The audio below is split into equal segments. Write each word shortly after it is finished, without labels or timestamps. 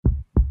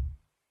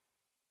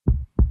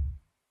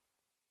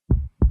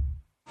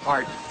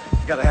Heart.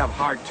 You gotta have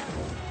heart.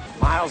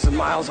 Miles and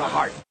miles of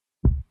heart.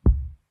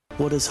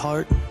 What is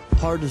heart?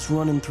 Heart is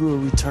running through a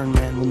return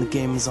man when the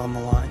game is on the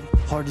line.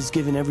 Heart is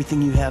giving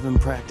everything you have in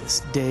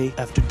practice, day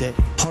after day.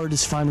 Heart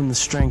is finding the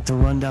strength to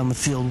run down the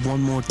field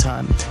one more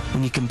time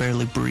when you can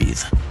barely breathe.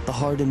 The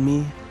heart in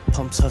me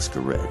pumps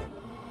Husker Red.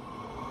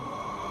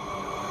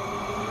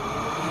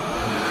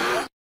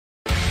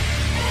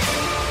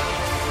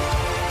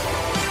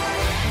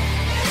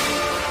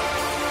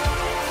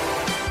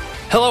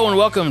 Hello and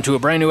welcome to a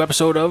brand new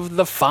episode of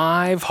the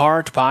Five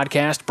Heart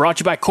Podcast, brought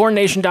to you by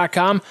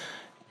CornNation.com,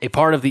 a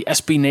part of the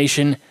SB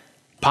Nation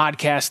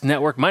Podcast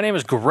Network. My name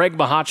is Greg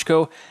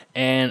Mahochko,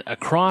 and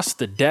across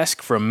the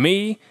desk from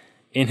me,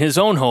 in his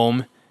own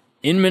home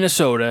in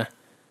Minnesota,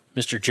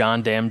 Mr.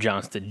 John Dam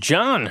Johnston.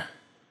 John,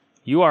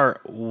 you are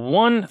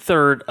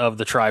 1/3 of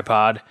the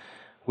tripod.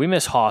 We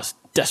miss Hoss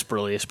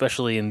desperately,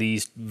 especially in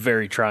these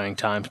very trying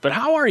times. But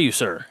how are you,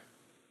 sir?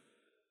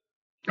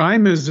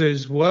 I'm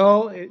as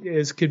well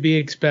as could be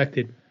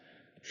expected.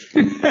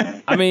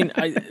 I mean,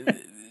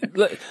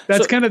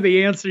 that's kind of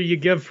the answer you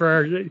give for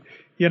our,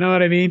 you know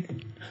what I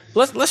mean?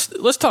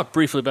 Let's talk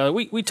briefly about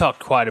it. We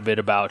talked quite a bit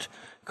about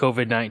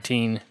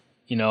COVID-19,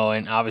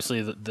 and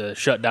obviously the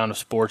shutdown of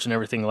sports and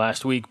everything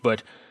last week.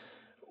 But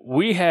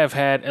we have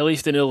had, at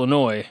least in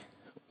Illinois,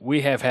 we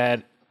have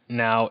had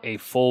now a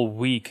full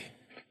week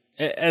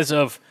as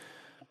of.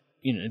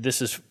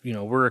 This is,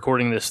 we're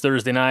recording this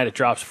Thursday night. It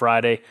drops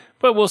Friday.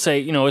 But we'll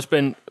say, it's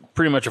been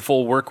pretty much a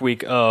full work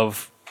week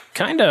of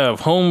kind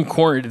of home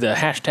quarantine, the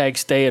hashtag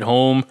stay at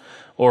home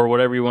or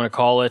whatever you want to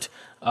call it.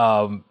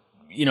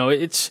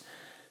 It's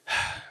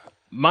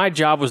my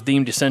job was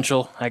deemed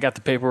essential. I got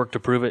the paperwork to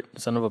prove it,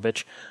 son of a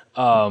bitch.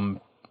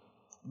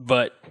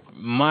 But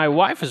my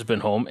wife has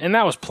been home, and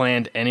that was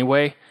planned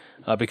anyway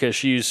because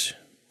she's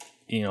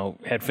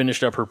had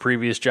finished up her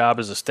previous job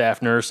as a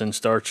staff nurse and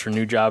starts her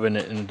new job in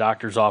a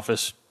doctor's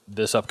office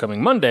this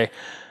upcoming Monday.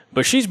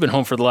 But she's been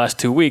home for the last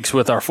 2 weeks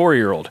with our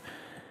 4-year-old.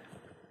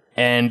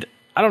 And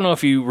I don't know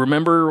if you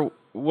remember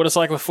what it's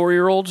like with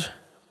 4-year-olds,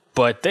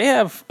 but they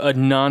have a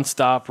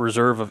nonstop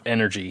reserve of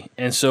energy.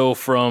 And so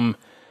from,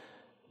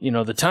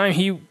 the time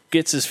he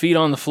gets his feet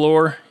on the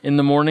floor in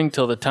the morning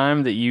till the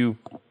time that you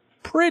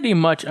pretty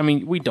much,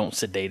 we don't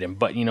sedate him,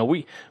 but,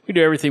 we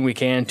do everything we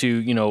can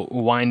to,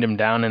 wind him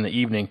down in the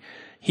evening.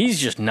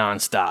 He's just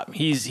nonstop.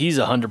 He's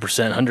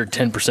 100%,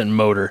 110%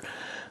 motor.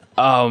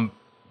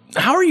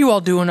 How are you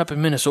all doing up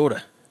in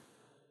Minnesota?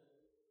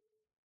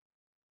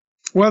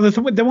 Well,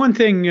 the one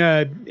thing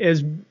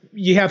is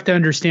you have to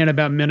understand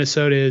about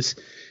Minnesota is,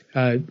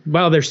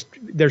 there's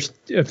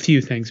a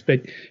few things,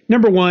 but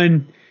number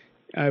one,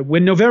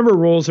 when November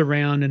rolls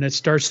around and it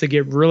starts to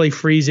get really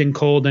freezing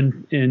cold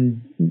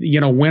and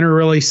winter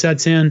really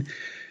sets in,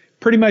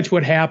 pretty much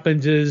what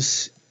happens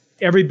is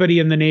everybody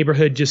in the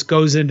neighborhood just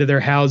goes into their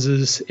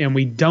houses and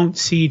we don't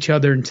see each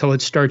other until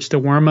it starts to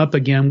warm up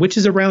again, which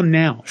is around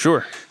now.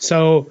 Sure.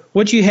 So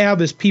what you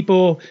have is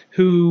people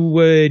who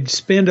would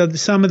spend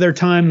some of their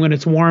time when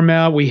it's warm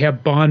out. We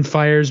have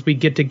bonfires, we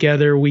get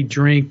together, we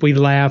drink, we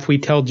laugh, we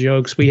tell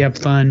jokes, we have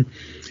fun.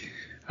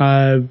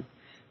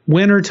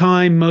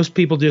 Wintertime, most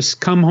people just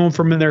come home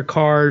from their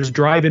cars,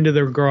 drive into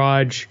their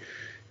garage.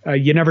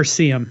 You never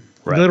see them.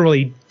 Right.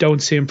 Literally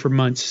don't see them for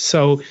months.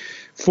 So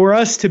for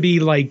us to be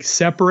like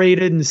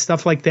separated and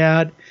stuff like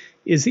that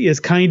is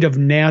kind of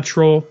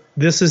natural.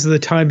 This is the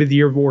time of the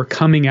year we're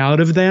coming out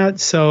of that.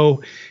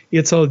 So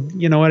it's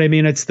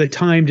it's the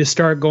time to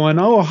start going,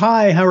 oh,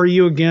 hi, how are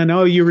you again?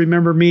 Oh, you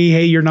remember me?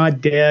 Hey, you're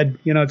not dead.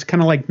 It's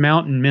kind of like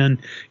mountain men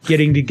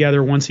getting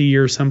together once a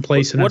year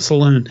someplace in a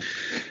saloon.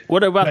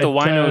 What about the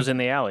winos in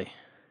the alley?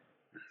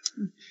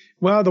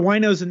 Well, the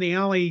winos in the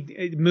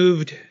alley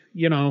moved,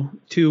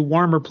 to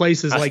warmer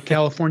places like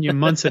California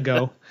months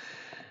ago.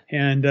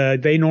 And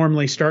they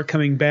normally start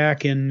coming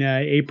back in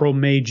April,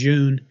 May,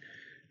 June.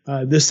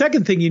 The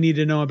second thing you need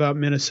to know about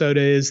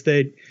Minnesota is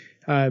that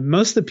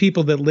most of the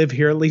people that live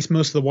here, at least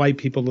most of the white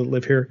people that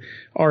live here,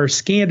 are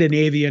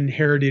Scandinavian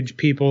heritage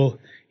people,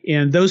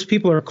 and those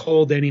people are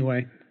cold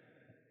anyway.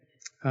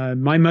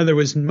 My mother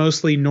was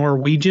mostly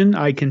Norwegian.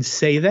 I can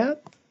say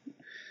that.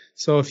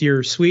 So if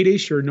you're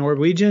Swedish or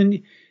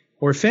Norwegian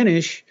or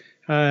Finnish,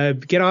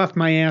 get off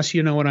my ass.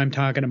 You know what I'm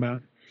talking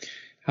about.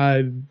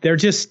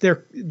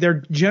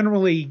 They're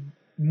generally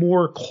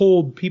more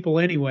cold people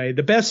anyway.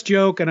 The best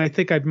joke, and I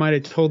think I might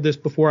have told this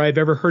before, I've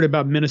ever heard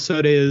about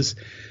Minnesota is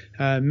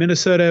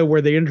Minnesota,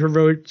 where the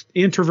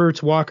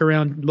introverts walk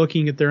around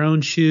looking at their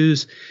own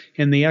shoes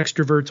and the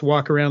extroverts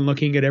walk around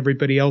looking at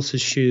everybody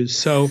else's shoes.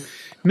 So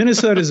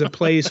Minnesota is a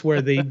place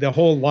where the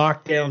whole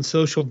lockdown,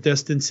 social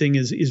distancing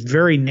is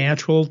very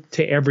natural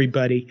to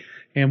everybody.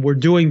 And we're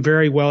doing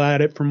very well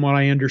at it from what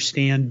I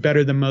understand,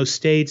 better than most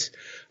states.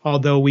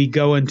 Although we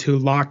go into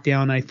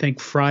lockdown, I think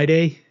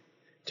Friday,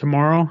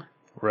 tomorrow.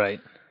 Right.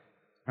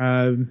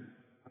 I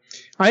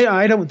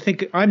don't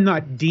think I'm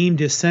not deemed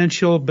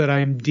essential, but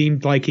I'm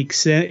deemed like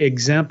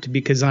exempt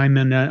because I'm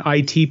an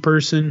IT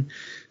person.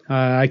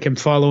 I can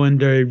follow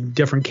into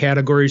different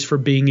categories for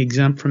being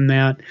exempt from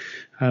that.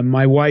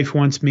 My wife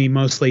wants me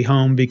mostly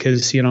home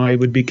because, I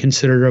would be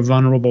considered a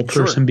vulnerable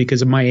person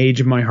because of my age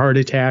and my heart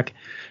attack.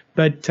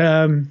 But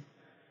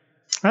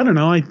I don't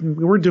know.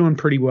 We're doing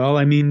pretty well.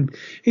 I mean,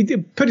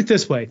 put it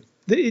this way.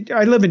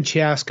 I live in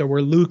Chaska,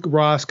 where Luke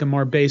Roskam,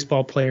 our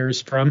baseball player,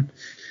 is from.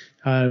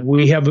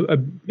 We have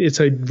it's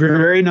a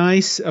very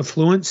nice,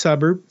 affluent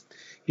suburb.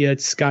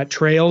 It's got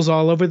trails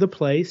all over the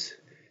place.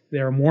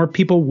 There are more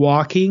people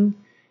walking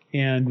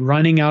and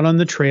running out on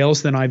the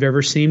trails than I've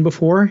ever seen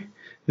before.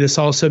 This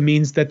also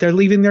means that they're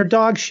leaving their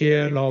dog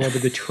shit all over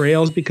the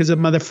trails because the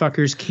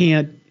motherfuckers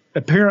can't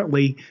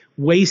apparently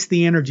waste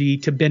the energy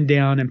to bend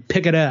down and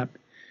pick it up.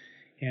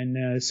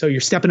 And so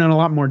you're stepping on a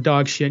lot more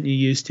dog shit than you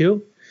used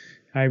to.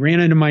 I ran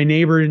into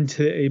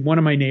one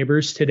of my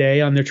neighbors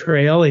today on the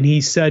trail, and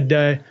he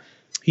said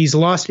he's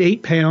lost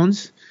 8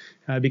 pounds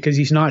because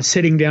he's not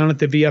sitting down at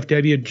the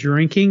VFW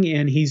drinking,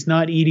 and he's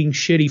not eating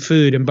shitty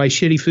food. And by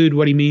shitty food,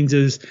 what he means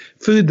is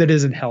food that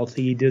isn't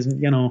healthy. He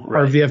doesn't,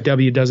 Our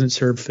VFW doesn't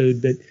serve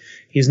food, but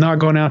he's not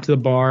going out to the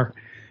bar.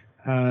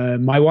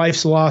 My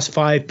wife's lost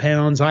 5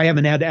 pounds. I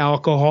haven't had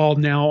alcohol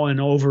now in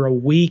over a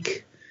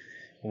week.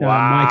 Wow.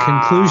 My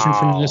conclusion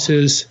from this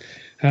is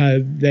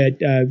that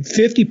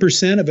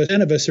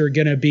 50% of us are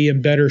going to be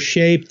in better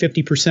shape.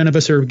 50% of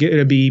us are going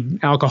to be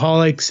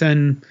alcoholics,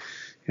 and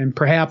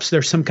perhaps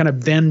there's some kind of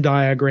Venn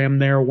diagram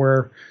there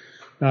where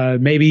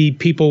maybe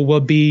people will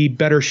be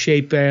better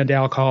shape and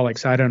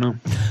alcoholics. I don't know.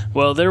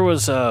 Well, there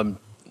was an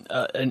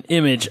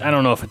image. I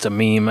don't know if it's a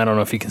meme. I don't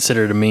know if you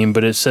consider it a meme,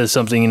 but it says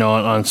something,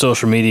 on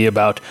social media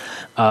about,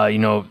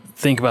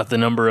 think about the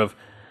number of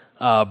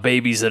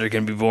babies that are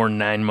going to be born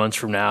 9 months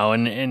from now.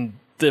 And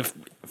the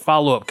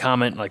follow-up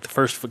comment, like the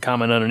first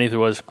comment underneath it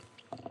was,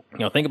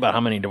 think about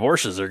how many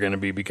divorces there are going to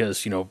be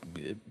because,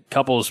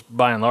 couples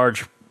by and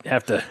large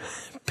have to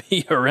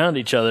be around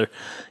each other,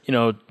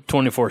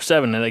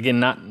 24/7. And again,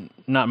 not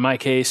in my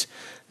case,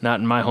 not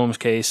in my home's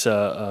case,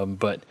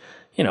 but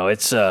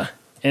it's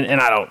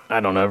and I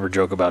don't ever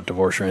joke about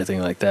divorce or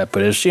anything like that.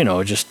 But it's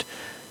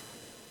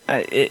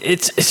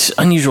it's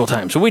unusual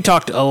times. So we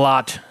talked a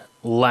lot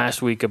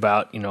last week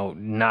about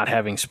not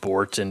having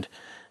sports and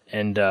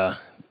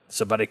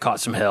somebody caught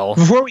some hell.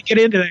 Before we get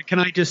into that, can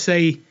I just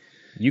say?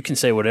 You can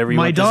say whatever you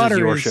want. This is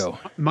your show.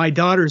 My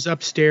daughter's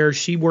upstairs.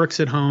 She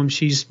works at home.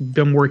 She's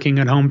been working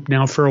at home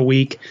now for a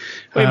week.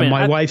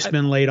 My wife's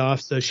been laid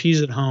off, so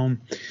she's at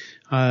home.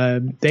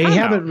 They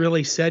haven't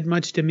really said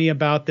much to me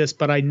about this,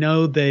 but I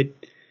know that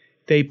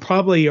they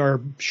probably are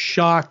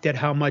shocked at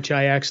how much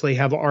I actually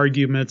have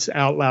arguments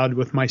out loud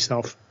with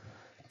myself.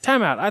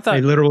 Time out. I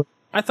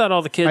thought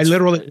all the kids. I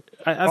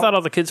thought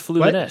all the kids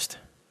flew the nest.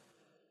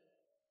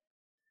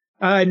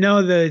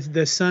 No,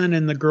 the son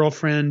and the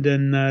girlfriend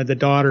and the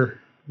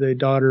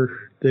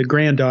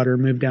granddaughter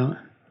moved out.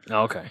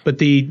 Okay. But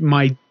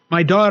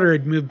my daughter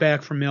had moved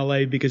back from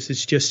L.A. because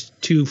it's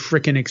just too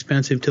freaking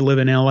expensive to live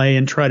in L.A.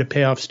 and try to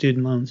pay off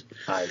student loans.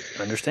 I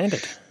understand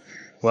it.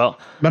 Well,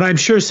 but I'm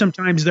sure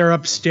sometimes they're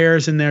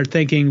upstairs and they're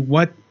thinking,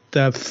 what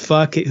the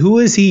fuck? Who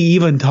is he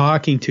even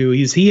talking to?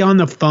 Is he on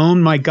the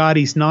phone? My God,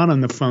 he's not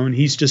on the phone.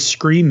 He's just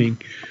screaming.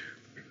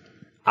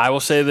 I will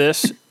say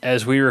this,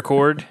 as we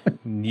record,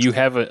 you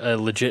have a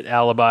legit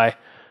alibi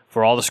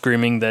for all the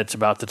screaming that's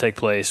about to take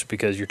place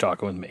because you're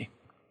talking with me.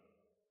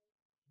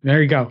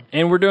 There you go.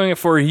 And we're doing it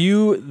for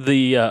you,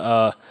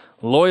 the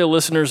loyal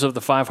listeners of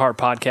the Five Heart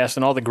Podcast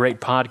and all the great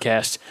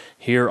podcasts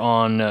here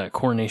on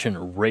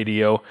Coronation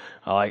Radio.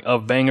 Like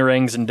of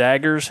Bangerangs and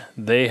Daggers,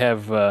 they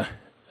have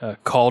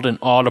called an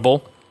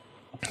audible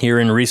here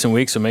in recent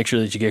weeks, so make sure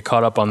that you get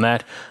caught up on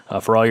that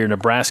for all your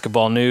Nebraska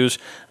ball news.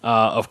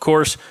 Of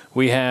course,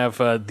 we have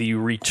the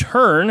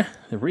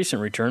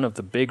recent return of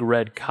the Big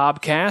Red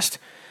Cobcast,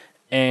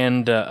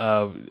 and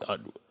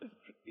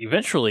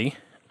eventually,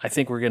 I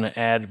think we're going to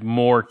add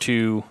more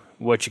to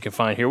what you can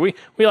find here. We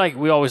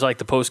always like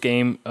the post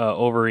game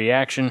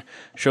overreaction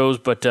shows,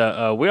 but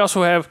we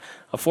also have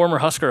a former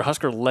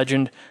Husker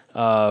legend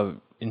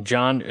in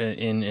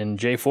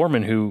Jay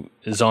Foreman, who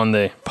is on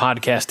the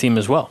podcast team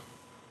as well.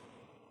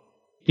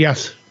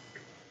 Yes.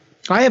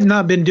 I have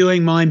not been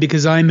doing mine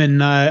because I'm in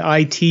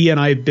IT and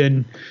I've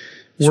been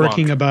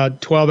working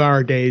about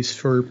 12-hour days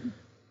for,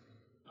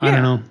 I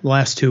don't know, the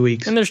last 2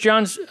 weeks. And there's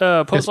John's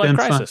post-life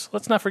crisis.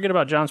 Let's not forget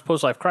about John's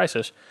post-life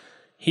crisis.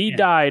 He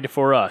died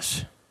for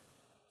us.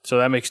 So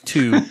that makes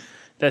two.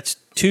 That's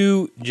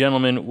two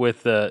gentlemen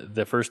with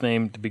the first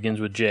name that begins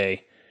with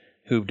J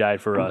who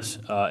died for us.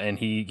 And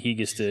he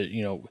gets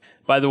to,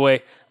 by the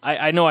way,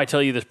 I know I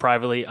tell you this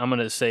privately. I'm going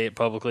to say it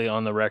publicly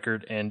on the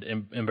record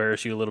and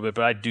embarrass you a little bit,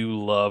 but I do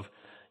love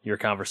your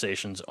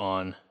conversations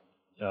on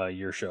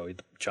your show,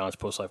 John's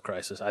Post-Life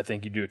Crisis. I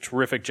think you do a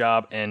terrific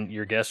job, and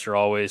your guests are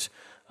always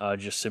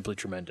just simply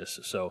tremendous.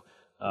 So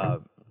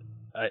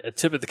a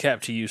tip of the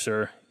cap to you,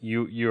 sir.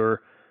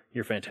 You're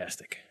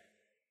fantastic.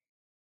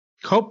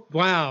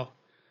 Wow.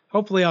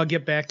 Hopefully I'll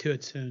get back to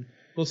it soon.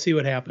 We'll see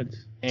what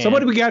happens. So what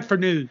do we got for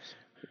news?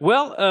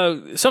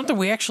 Well, something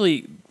we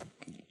actually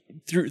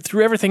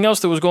through everything else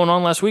that was going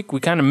on last week, we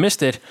kind of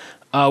missed it.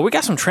 We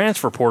got some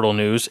transfer portal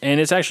news, and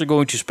it's actually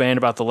going to span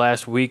about the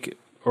last week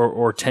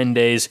or 10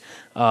 days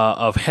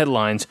of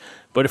headlines.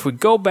 But if we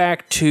go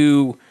back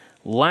to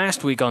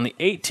last week on the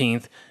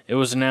 18th, it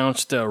was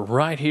announced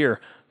right here,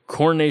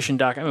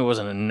 CornNation.com. I mean, it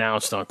wasn't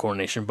announced on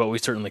CornNation, but we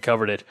certainly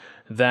covered it,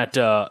 that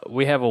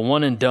we have a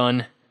one and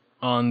done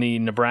on the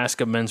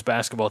Nebraska men's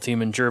basketball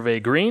team in Gervais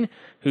Green,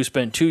 who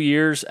spent 2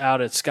 years out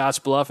at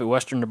Scottsbluff at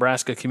Western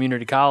Nebraska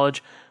Community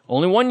College.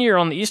 Only 1 year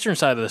on the eastern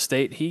side of the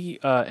state. He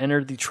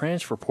entered the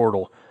transfer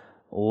portal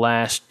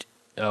last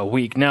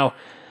week. Now,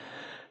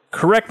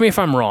 correct me if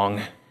I'm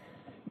wrong.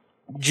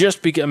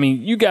 Just because, I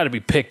mean, you got to be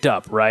picked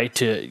up, right,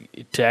 to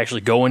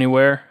actually go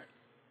anywhere.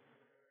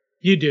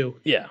 You do.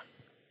 Yeah.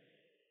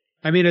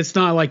 I mean, it's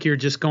not like you're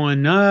just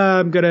going,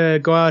 I'm going to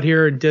go out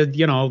here and did,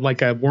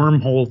 like a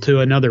wormhole to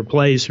another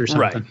place or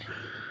something. Right.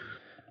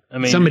 I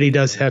mean, somebody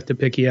does have to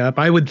pick you up.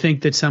 I would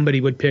think that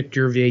somebody would pick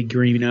Gervais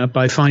Green up.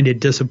 I find it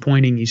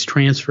disappointing he's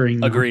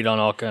transferring. Agreed on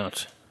all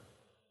counts.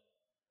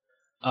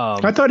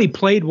 I thought he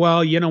played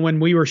well. When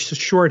we were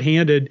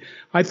shorthanded,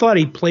 I thought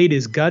he played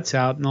his guts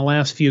out in the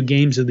last few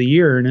games of the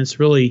year. And it's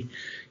really,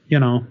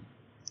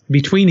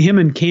 between him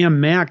and Cam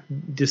Mack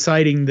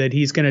deciding that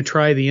he's going to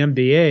try the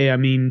NBA, I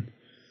mean.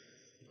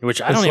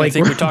 Which I don't even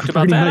think we talked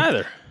about that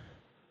either.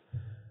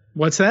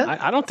 What's that?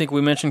 I don't think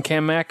we mentioned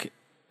Cam Mack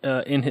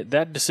in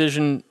that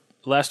decision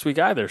last week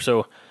either.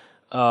 So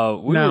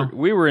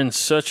we were in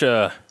such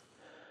a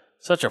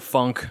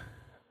funk.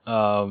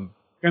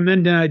 And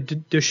then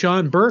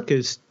Deshaun Burke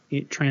is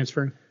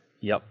transferring.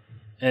 Yep,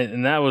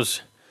 and that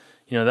was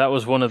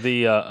one of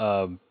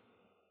the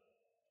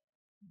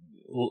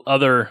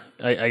other,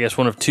 I guess,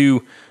 one of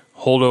two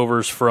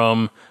holdovers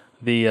from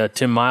the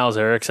Tim Miles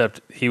era. Except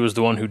he was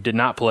the one who did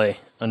not play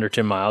under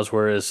Tim Miles,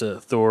 whereas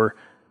Thor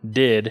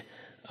did.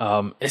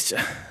 I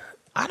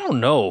don't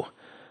know.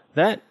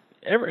 That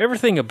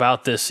everything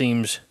about this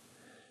seems.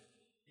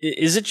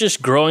 Is it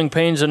just growing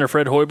pains under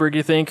Fred Hoiberg,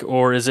 you think,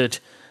 or is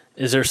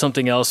there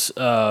something else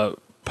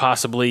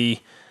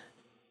possibly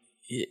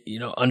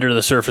under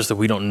the surface that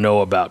we don't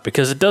know about?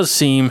 Because it does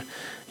seem,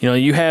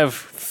 you have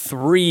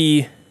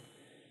three,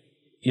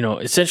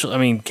 essentially. I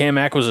mean, Cam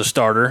Mack was a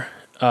starter.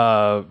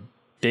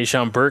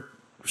 Deshaun Burke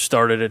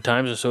started at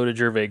times, and so did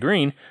Gervais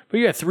Green.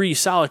 But you have three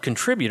solid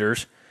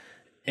contributors,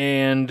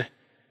 and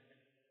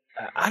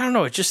I don't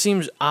know. It just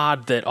seems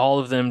odd that all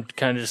of them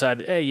kind of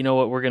decided, hey, you know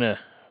what, we're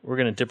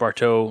gonna dip our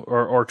toe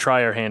or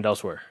try our hand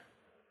elsewhere,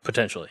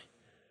 potentially.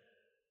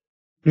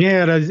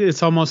 Yeah,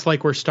 it's almost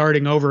like we're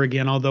starting over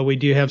again. Although we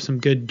do have some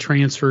good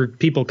transfer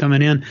people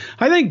coming in.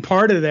 I think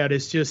part of that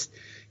is just,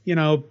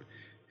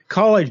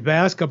 college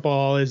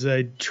basketball is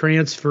a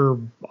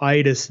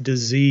transfer-itis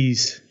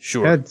disease.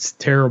 Sure, that's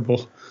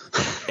terrible.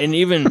 And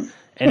even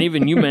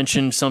you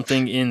mentioned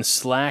something in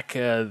Slack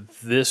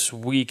this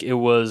week. It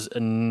was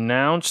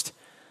announced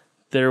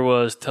there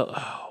was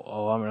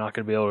I'm not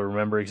going to be able to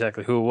remember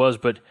exactly who it was,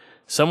 but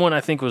someone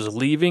I think was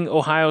leaving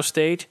Ohio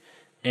State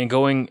and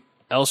going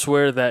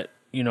elsewhere that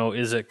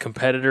is a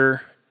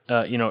competitor,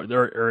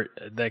 or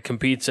that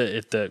competes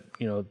at the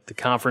the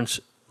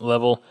conference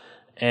level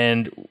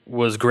and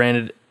was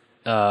granted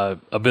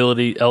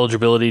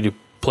eligibility to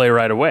play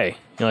right away.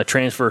 A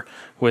transfer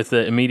with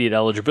the immediate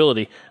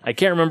eligibility. I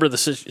can't remember the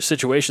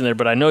situation there,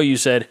 but I know you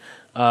said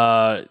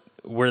we're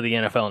the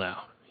NFL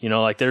now.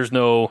 There's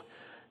no.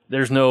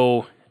 I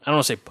don't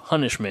want to say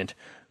punishment,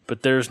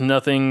 but there's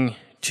nothing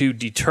to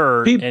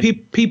deter.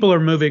 People are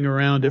moving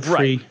around at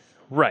free.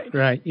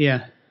 Right.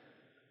 Yeah.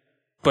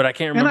 But I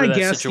can't remember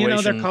that situation. And I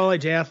guess, they're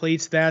college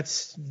athletes.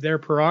 That's their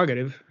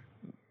prerogative.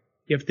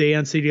 If the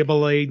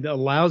NCAA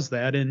allows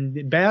that.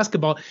 And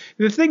basketball,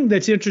 the thing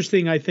that's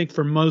interesting, I think,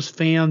 for most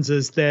fans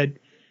is that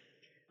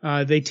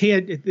they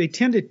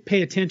tend to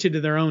pay attention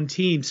to their own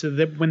team, so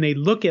that when they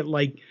look at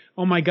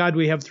oh my God,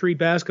 we have 3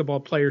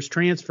 basketball players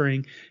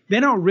transferring, they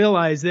don't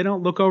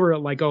look over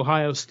at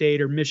Ohio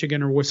State or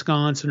Michigan or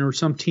Wisconsin or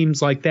some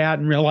teams like that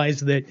and realize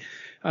that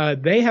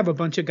they have a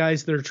bunch of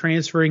guys that are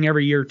transferring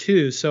every year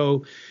too.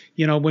 So,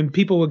 when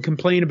people would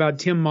complain about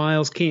Tim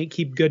Miles can't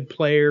keep good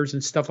players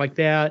and stuff like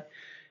that,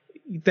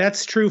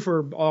 that's true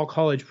for all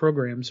college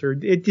programs, or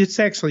it's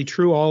actually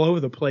true all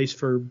over the place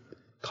for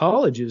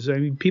colleges. I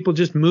mean, people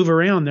just move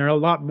around. They're a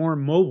lot more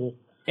mobile.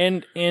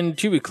 And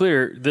to be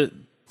clear,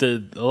 a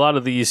lot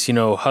of these,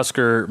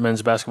 Husker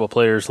men's basketball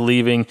players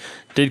leaving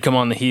did come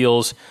on the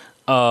heels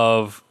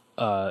of,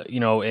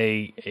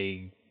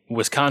 a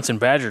Wisconsin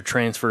Badger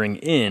transferring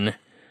in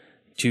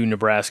to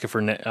Nebraska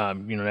for,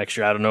 next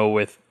year. I don't know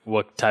with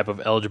what type of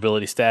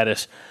eligibility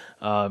status.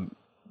 I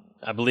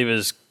believe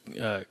is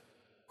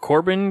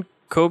Corbin,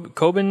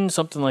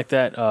 something like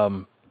that.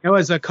 It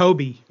was a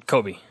Kobe.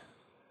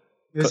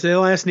 His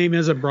last name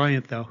isn't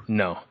Bryant, though.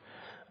 No.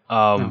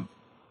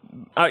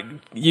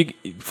 You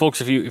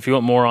folks, if you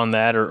want more on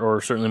that, or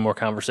certainly more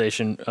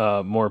conversation,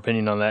 more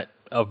opinion on that,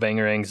 of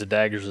Bangerangs and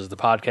Daggers is the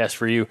podcast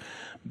for you.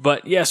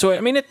 But yeah, so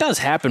I mean, it does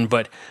happen.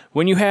 But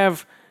when you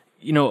have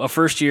a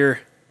first year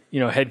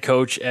head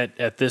coach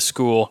at this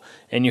school,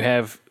 and you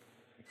have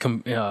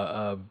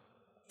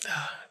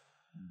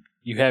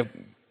you have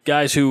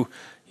guys who,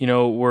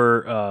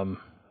 were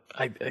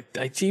I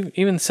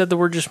even said the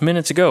word just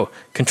minutes ago,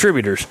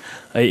 contributors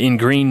in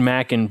Green,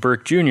 Mack, and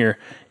Burke Jr.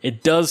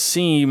 It does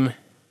seem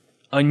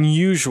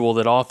unusual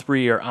that all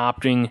three are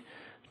opting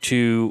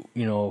to,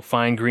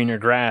 find greener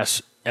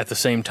grass at the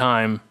same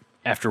time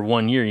after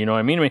 1 year. You know what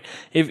I mean?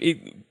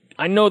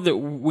 I know that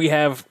we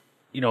have,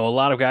 a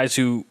lot of guys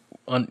who,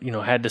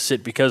 had to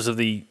sit because of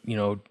the,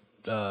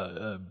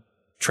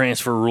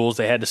 transfer rules.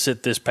 They had to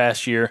sit this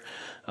past year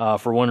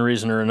for one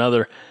reason or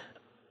another.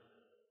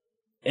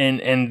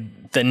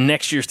 And the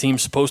next year's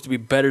team's supposed to be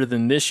better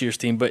than this year's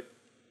team, but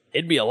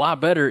it'd be a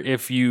lot better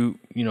if you,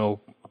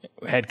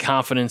 had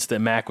confidence that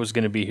Mack was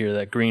going to be here,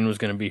 that Green was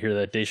going to be here,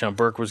 that Deshaun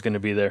Burke was going to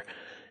be there.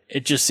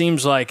 It just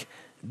seems like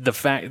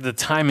the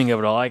timing of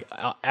it all, like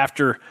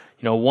after,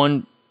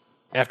 one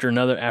after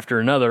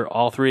another,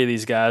 all three of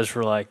these guys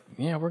were like,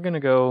 yeah, we're going to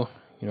go,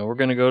 we're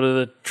going to go to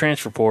the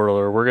transfer portal,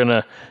 or we're going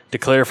to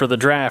declare for the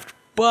draft,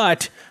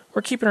 but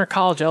we're keeping our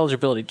college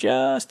eligibility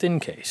just in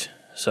case.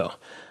 So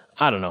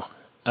I don't know.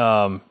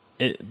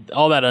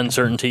 All that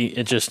uncertainty,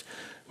 it just,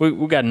 we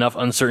got enough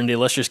uncertainty.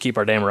 Let's just keep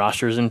our damn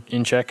rosters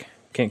in check.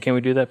 Can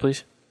we do that,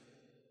 please?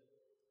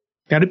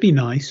 That'd be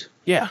nice.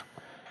 Yeah.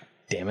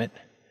 Damn it.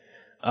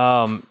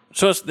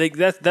 So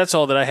that's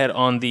all that I had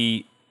on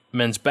the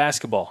men's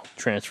basketball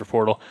transfer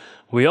portal.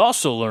 We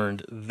also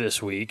learned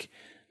this week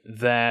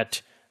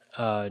that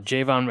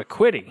Javon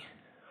McQuitty,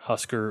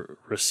 Husker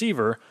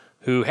receiver,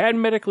 who had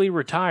medically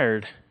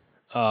retired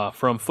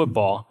from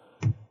football,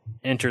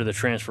 entered the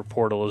transfer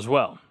portal as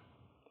well.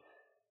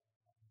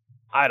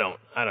 I don't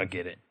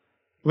get it.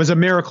 It was a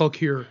miracle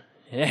cure.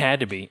 It had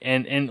to be.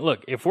 And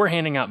look, if we're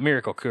handing out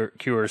miracle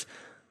cures,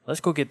 let's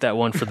go get that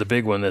one for the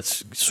big one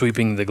that's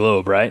sweeping the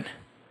globe, right?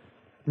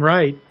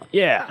 Right.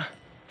 Yeah.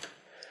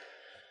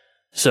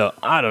 So,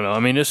 I don't know. I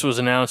mean, this was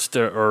announced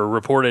or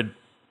reported,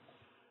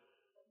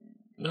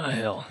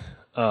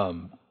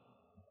 on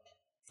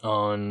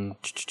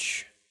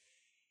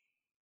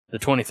the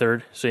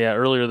 23rd. So, yeah,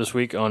 earlier this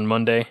week on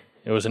Monday,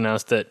 it was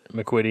announced that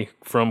McQuitty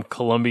from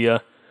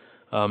Columbia,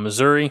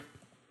 Missouri,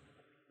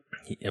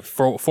 a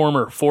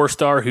former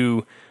four-star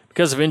who,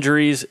 because of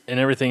injuries and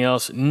everything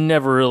else,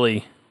 never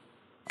really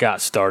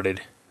got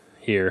started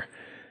here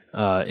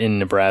in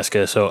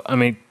Nebraska. So, I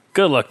mean,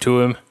 good luck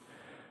to him.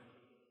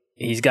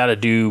 He's got to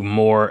do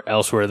more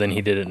elsewhere than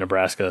he did at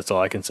Nebraska. That's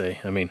all I can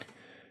say. I mean,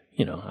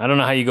 I don't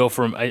know how you go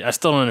from, I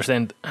still don't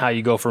understand how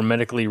you go from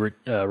medically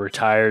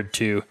retired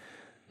to,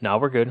 now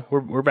we're good.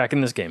 We're back in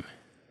this game.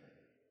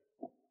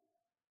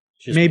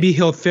 Maybe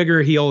he'll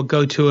figure he'll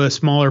go to a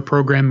smaller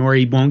program where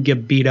he won't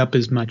get beat up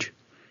as much.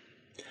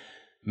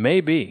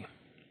 Maybe.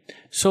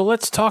 So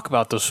let's talk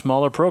about those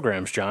smaller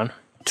programs, John.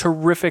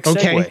 Terrific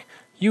segue. Okay.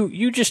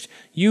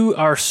 You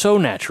are so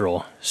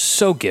natural,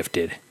 so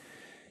gifted.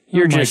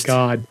 You're my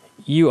God.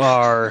 You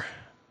are.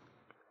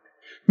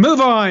 Move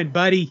on,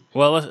 buddy.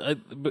 Well,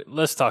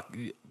 let's talk,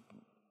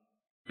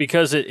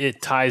 because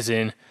it ties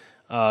in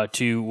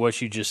to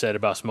what you just said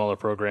about smaller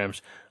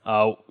programs.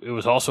 It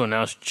was also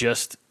announced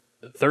just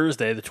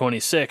Thursday, the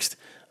 26th,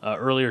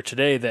 earlier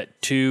today,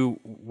 that 2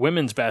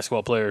 women's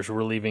basketball players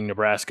were leaving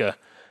Nebraska,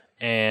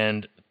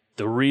 and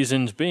the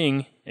reasons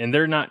being, and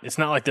it's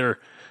not like they're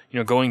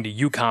going to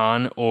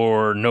UConn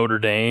or Notre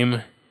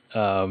Dame,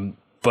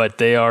 but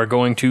they are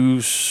going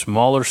to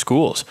smaller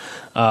schools.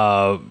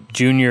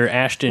 Junior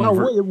Ashton.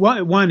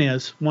 Well, one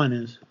is.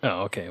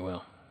 Oh, okay.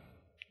 Well,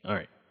 all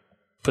right.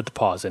 Put the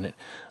pause in it.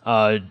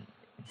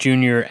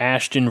 Junior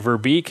Ashton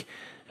Verbeek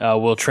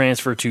will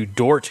transfer to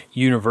Dordt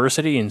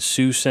University in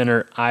Sioux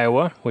Center,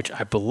 Iowa, which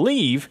I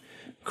believe,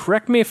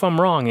 correct me if I'm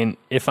wrong, and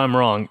if I'm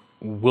wrong,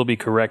 will be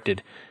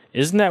corrected.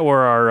 Isn't that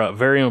where our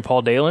very own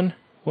Paul Dalen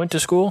went to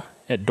school,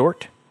 at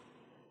Dordt?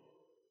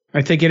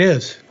 I think it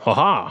is.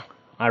 Ha-ha.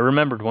 I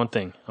remembered one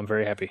thing. I'm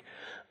very happy.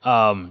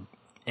 And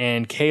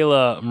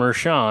Kayla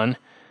Mershon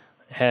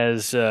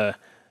has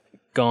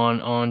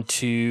gone on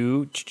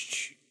to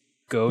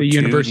go the to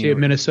University of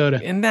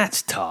Minnesota. And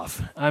that's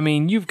tough. I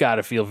mean, you've got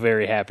to feel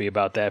very happy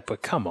about that,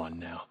 but come on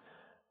now.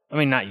 I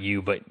mean, not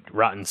you, but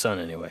Rotten Son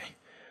anyway.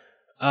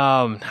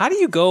 How do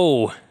you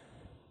go?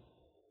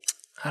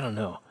 I don't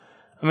know.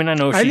 I mean, I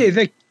know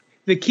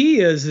the key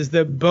is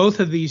that both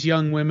of these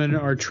young women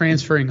are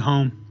transferring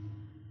home.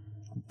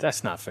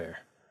 That's not fair.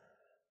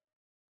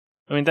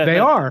 I mean, they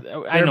are.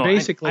 I know.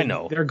 Basically, I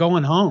know. They're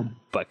going home.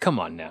 But come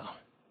on now.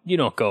 You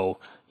don't go.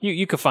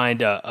 You could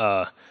find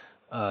a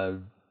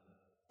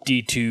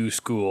D2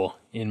 school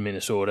in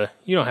Minnesota.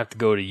 You don't have to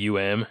go to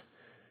UM.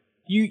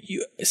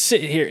 You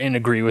sit here and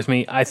agree with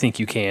me. I think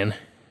you can.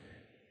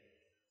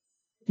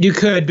 You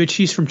could, but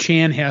she's from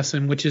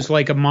Chanhassen, which is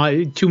like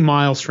 2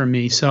 miles from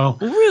me. So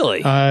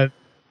really,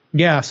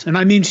 yes, and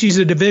I mean she's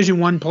a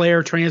Division I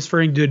player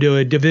transferring to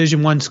a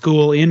Division I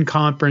school in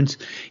conference,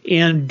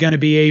 and going to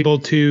be able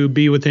to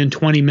be within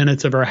 20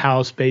 minutes of her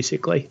house,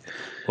 basically.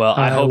 Well,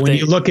 I hope when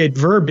you look at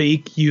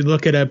Verbeek, you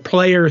look at a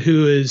player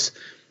who is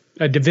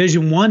a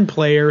Division I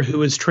player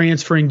who is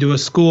transferring to a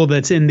school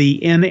that's in the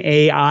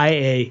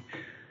NAIA.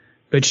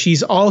 but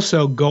she's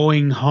also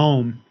going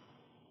home.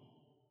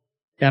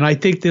 And I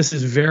think this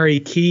is very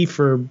key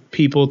for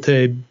people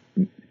to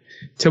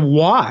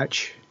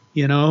watch,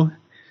 you know.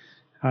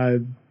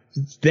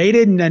 They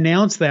didn't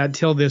announce that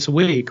till this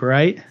week,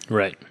 right?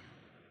 Right.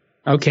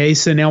 Okay,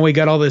 so now we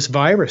got all this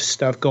virus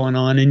stuff going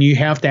on, and you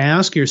have to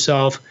ask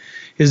yourself,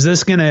 is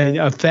this going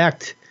to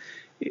affect?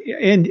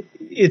 And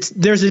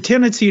there's a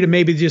tendency to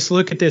maybe just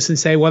look at this and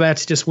say, well,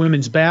 that's just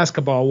women's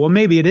basketball. Well,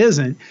 maybe it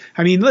isn't.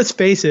 I mean, let's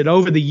face it,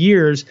 over the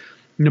years,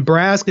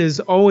 Nebraska's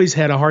always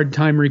had a hard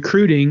time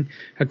recruiting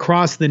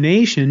across the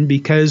nation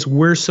because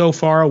we're so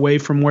far away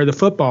from where the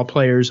football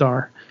players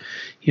are.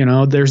 You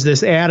know, there's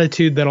this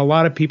attitude that a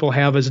lot of people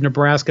have as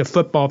Nebraska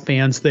football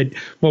fans that,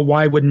 well,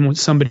 why wouldn't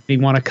somebody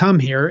want to come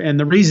here? And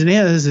the reason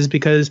is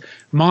because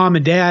mom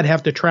and dad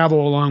have to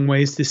travel a long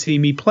ways to see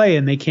me play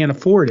and they can't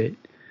afford it.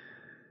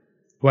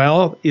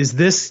 Well, is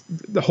this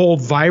the whole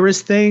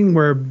virus thing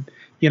where,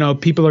 you know,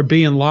 people are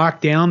being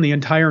locked down, the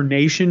entire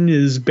nation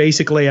is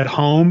basically at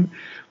home?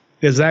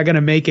 Is that going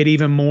to make it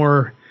even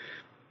more?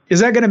 Is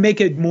that going to make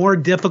it more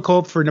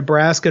difficult for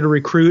Nebraska to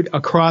recruit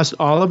across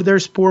all of their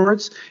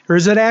sports? Or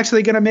is it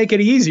actually going to make it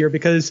easier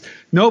because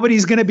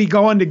nobody's going to be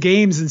going to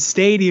games in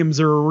stadiums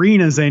or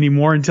arenas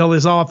anymore until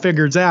this all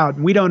figures out?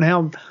 We don't know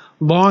how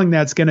long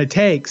that's going to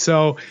take.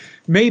 So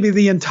maybe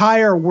the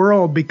entire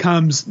world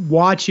becomes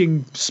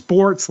watching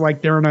sports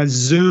like they're in a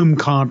Zoom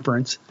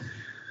conference.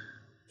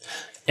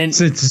 And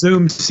since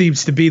Zoom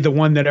seems to be the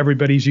one that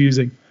everybody's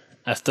using.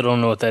 I still don't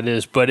know what that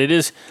is, but it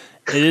is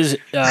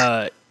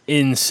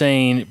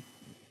insane.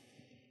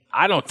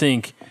 I don't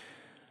think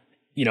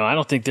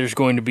there's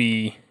going to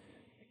be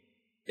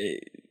if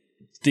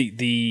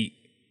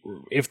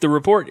the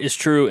report is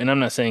true, and I'm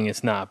not saying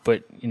it's not,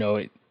 but you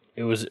know,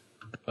 it was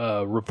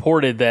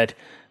reported that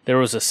there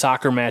was a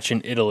soccer match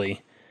in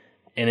Italy,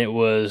 and it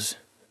was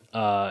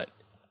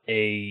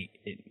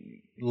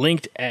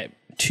linked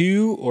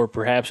to or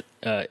perhaps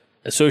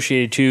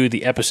associated to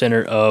the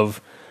epicenter of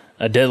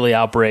a deadly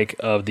outbreak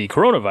of the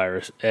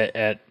coronavirus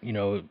at you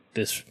know,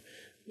 this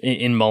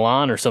in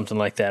Milan or something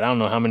like that. I don't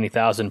know how many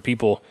thousand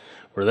people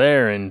were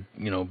there, and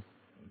you know,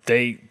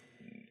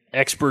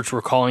 experts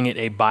were calling it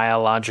a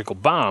biological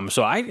bomb.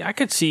 So I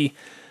could see,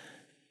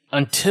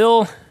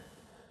 until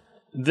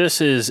this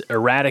is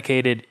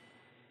eradicated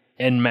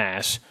en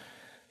masse,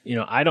 you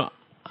know,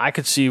 I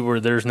could see where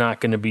there's not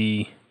going to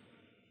be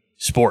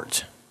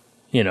sports.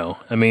 You know,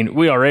 I mean,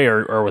 we already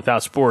are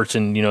without sports,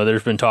 and you know,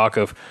 there's been talk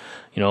of,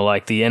 you know,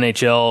 like the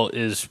NHL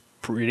is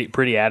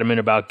pretty adamant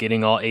about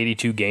getting all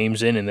 82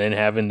 games in and then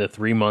having the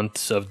 3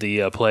 months of the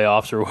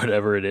playoffs or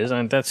whatever it is.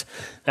 I mean,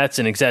 that's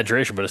an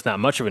exaggeration, but it's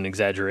not much of an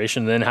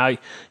exaggeration. Then how, you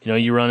know,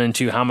 you run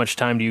into how much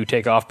time do you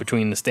take off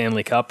between the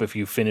Stanley Cup if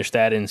you finish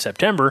that in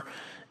September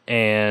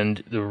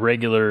and the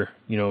regular,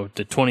 you know,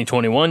 the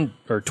 2021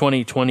 or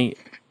 2020.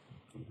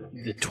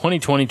 The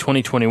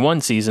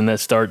 2020-2021 season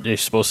is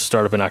supposed to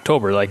start up in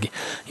October. Like,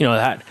 you know,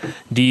 that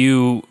do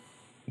you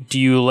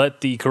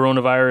let the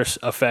coronavirus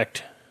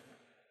affect,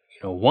 you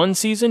know, one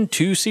season,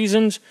 2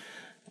 seasons,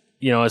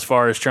 you know, as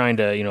far as trying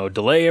to, you know,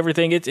 delay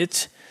everything?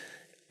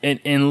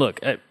 And look,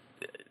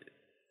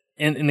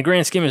 in the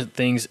grand scheme of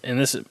things, and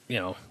this is, you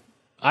know,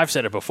 I've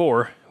said it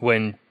before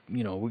when,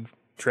 you know,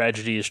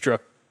 tragedy has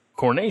struck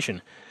Coronation.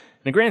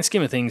 In the grand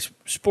scheme of things,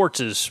 sports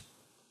is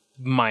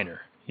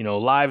minor. You know,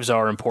 lives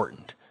are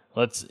important.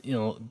 Let's, you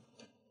know,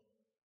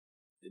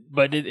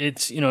 but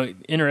it's, you know,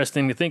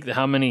 interesting to think that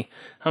how many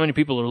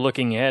people are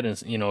looking ahead and,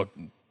 you know,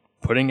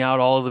 putting out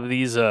all of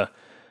these, you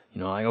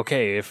know, like,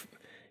 okay, if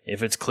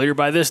it's clear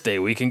by this day,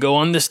 we can go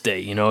on this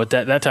day, you know,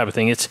 that type of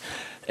thing.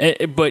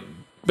 But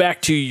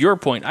back to your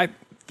point,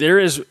 there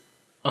is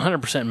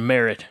 100%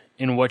 merit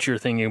in what you're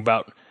thinking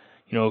about,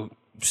 you know,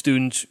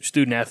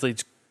 student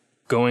athletes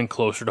going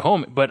closer to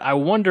home. But I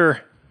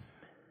wonder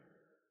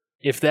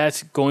if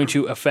that's going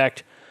to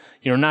affect,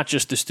 you know, not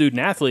just the student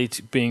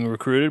athletes being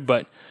recruited,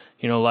 but,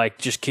 you know, like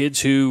just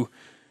kids who,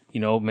 you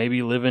know,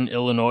 maybe live in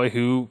Illinois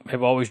who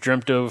have always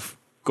dreamt of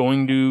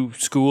going to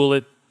school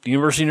at the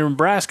University of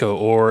Nebraska,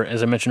 or,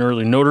 as I mentioned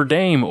earlier, Notre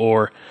Dame,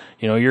 or,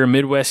 you know, you're a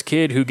Midwest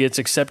kid who gets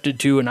accepted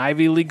to an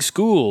Ivy League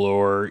school,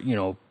 or, you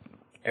know,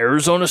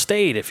 Arizona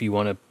State if you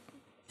want to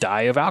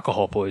die of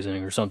alcohol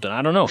poisoning or something.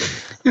 I don't know.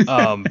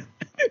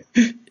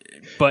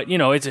 But, you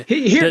know, it's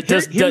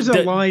here's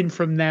a line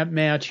from that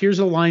match. Here's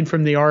a line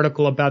from the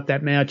article about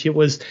that match. It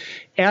was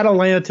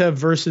Atalanta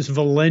versus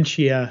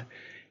Valencia.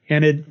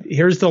 And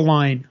here's the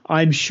line.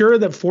 I'm sure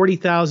that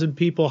 40,000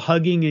 people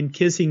hugging and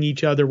kissing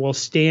each other while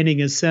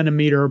standing a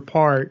centimeter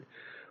apart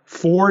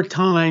 4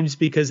 times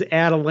because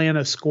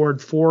Atalanta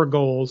scored 4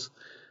 goals.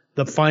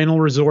 The final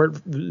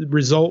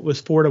result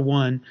was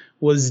 4-1,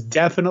 was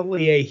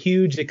definitely a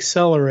huge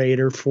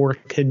accelerator for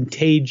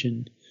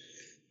contagion.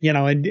 You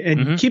know,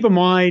 and keep in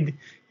mind,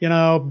 you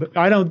know,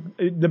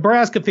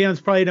 Nebraska fans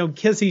probably don't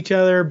kiss each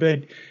other,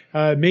 but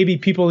maybe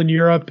people in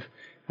Europe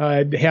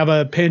have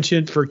a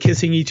penchant for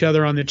kissing each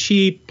other on the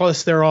cheek.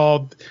 Plus, they're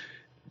all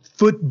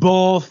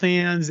football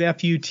fans,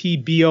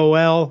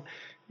 FUTBOL.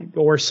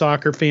 or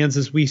soccer fans,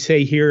 as we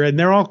say here, and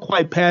they're all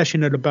quite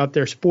passionate about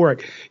their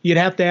sport. You'd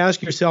have to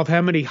ask yourself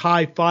how many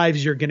high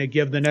fives you're going to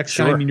give the next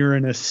time you're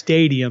in a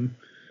stadium.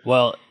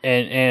 Well,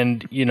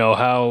 and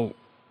how,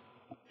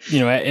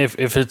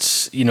 if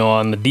it's,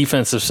 on the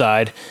defensive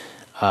side,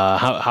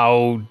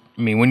 how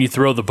I mean, when you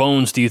throw the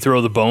bones, do you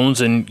throw the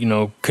bones and,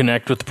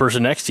 connect with the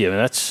person next to you? And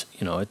that's,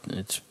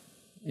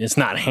 it's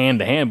not hand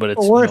to hand, but it's,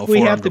 or if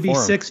we have to be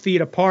 6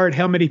 feet apart,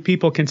 how many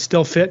people can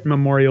still fit in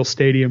Memorial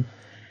Stadium?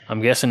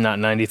 I'm guessing not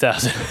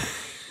 90,000.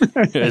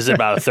 Is it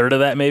about a third of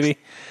that, maybe?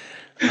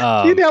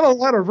 You'd have a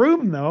lot of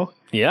room, though.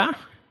 Yeah.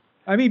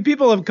 I mean,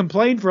 people have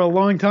complained for a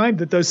long time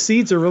that those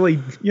seats are really,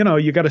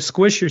 you got to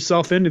squish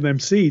yourself into them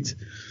seats.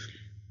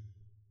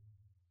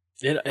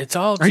 It's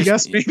all just, I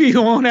guess maybe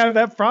you won't have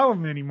that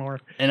problem anymore.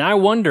 And I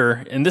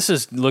wonder, and this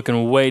is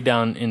looking way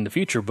down in the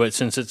future, but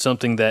since it's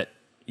something that,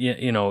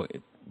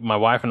 my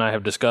wife and I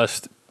have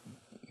discussed,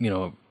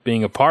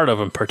 being a part of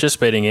and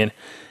participating in,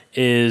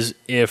 is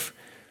if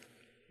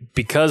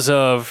because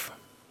of,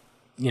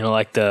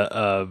 like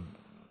the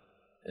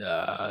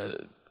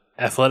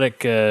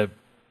athletic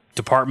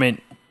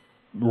department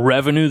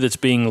revenue that's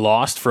being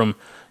lost from,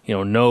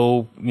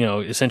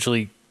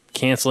 essentially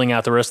canceling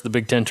out the rest of the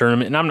Big Ten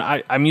tournament.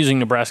 And I'm using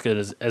Nebraska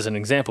as an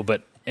example,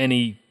 but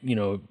any,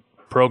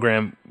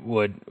 program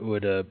would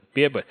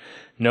be it. But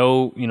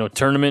no,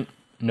 tournament,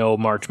 no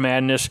March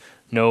Madness,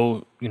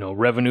 no,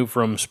 revenue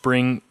from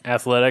spring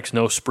athletics,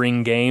 no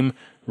spring game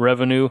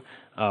revenue,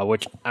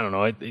 which I don't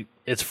know.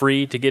 It's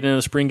free to get into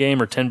the spring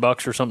game, or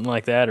 $10 or something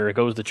like that, or it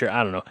goes to chair.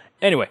 I don't know.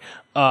 Anyway,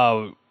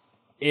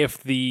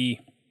 if the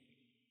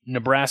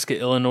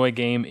Nebraska-Illinois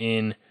game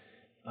in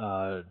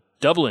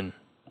Dublin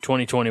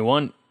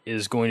 2021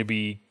 is going to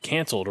be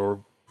canceled or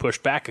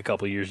pushed back a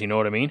couple of years, you know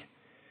what I mean?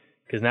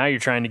 Because now you're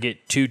trying to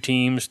get two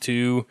teams,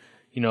 two,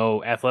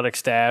 athletic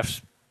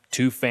staffs,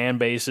 two fan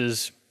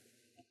bases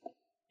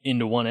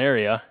into one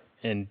area,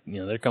 and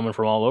they're coming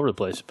from all over the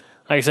place.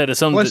 Like I said, it's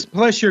something.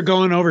 Plus, you're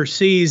going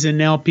overseas, and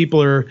now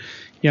people are,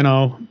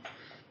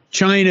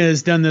 China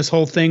has done this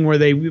whole thing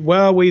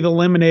where we've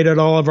eliminated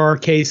all of our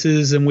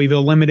cases and we've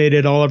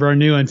eliminated all of our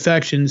new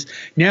infections.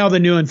 Now the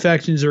new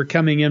infections are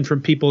coming in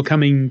from people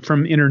coming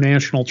from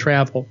international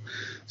travel.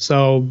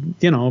 So,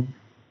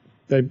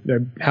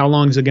 how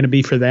long is it going to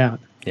be for that?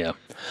 Yeah.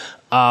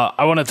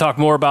 I want to talk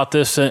more about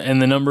this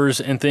and the numbers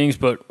and things,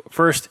 but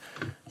first,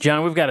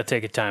 John, we've got to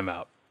take a time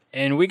out.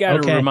 And we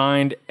got to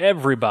remind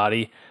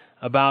everybody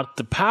about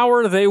the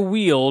power they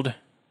wield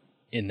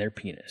in their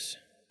penis.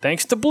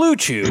 Thanks to Blue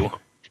Chew,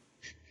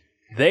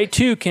 they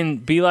too can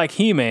be like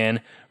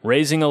He-Man,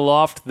 raising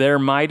aloft their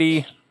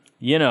mighty,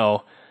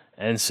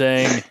 and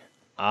saying,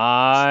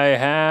 I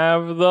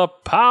have the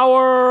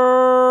power.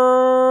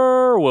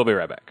 We'll be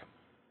right back.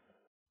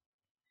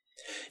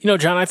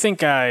 John, I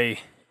think I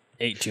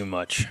ate too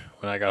much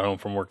when I got home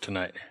from work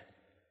tonight.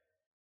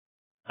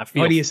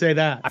 Why do you say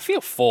that? I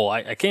feel full.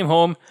 I came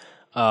home.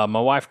 My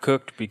wife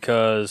cooked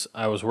because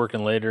I was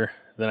working later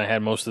than I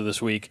had most of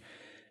this week.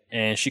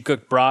 And she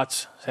cooked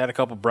brats. Had a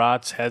couple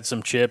brats, had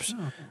some chips.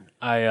 Oh.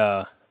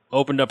 I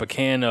opened up a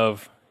can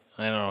of,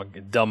 I don't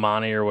know, Del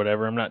Monte or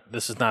whatever.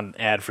 This is not an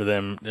ad for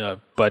them,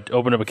 but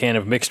opened up a can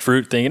of mixed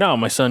fruit, thinking,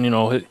 my son,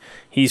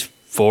 he's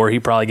 4. He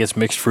probably gets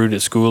mixed fruit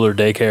at school or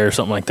daycare or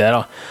something like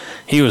that.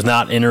 He was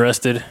not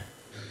interested,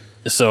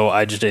 so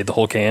I just ate the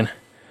whole can.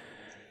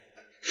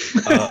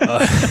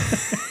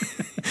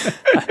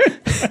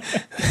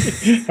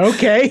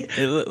 Okay.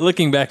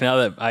 Looking back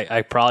now, that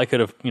I probably could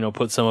have,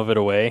 put some of it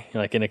away,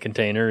 like in a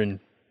container and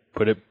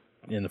put it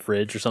in the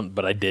fridge or something,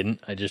 but I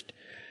didn't. I just,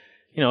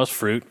 it's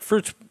fruit.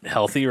 Fruit's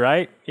healthy,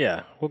 right?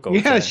 Yeah, we'll go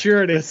with that. Yeah,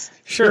 sure it is.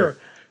 Sure.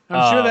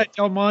 I'm sure that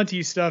Del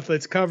Monte stuff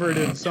that's covered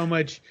in so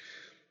much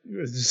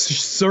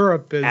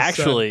syrup is...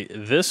 Actually,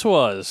 this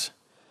was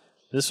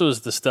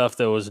the stuff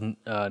that was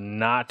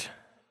not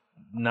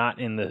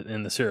in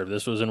the syrup.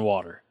 This was in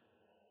water.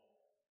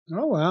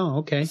 Oh, wow.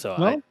 Okay.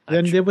 So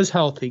then it was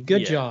healthy.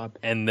 Good job.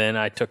 And then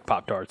I took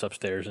Pop-Tarts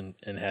upstairs and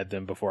had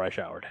them before I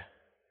showered.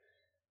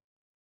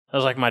 That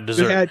was like my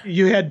dessert.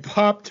 You had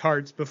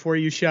Pop-Tarts before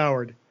you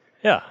showered.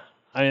 Yeah.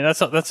 I mean,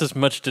 that's as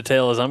much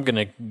detail as I'm going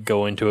to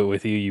go into it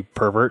with you, you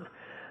pervert.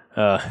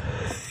 Now,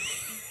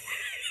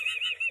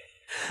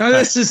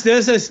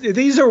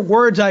 these are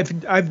words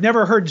I've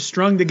never heard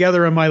strung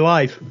together in my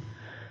life.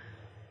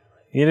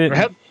 You didn't I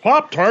had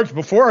Pop-Tarts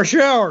before I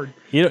showered.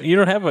 You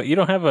don't have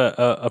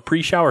a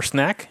pre-shower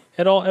snack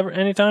at all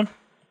anytime?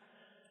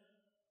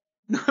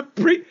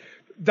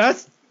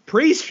 That's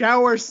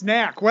pre-shower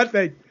snack. What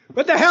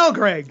the hell,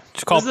 Greg?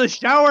 Is the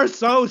shower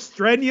so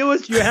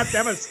strenuous you have to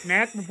have a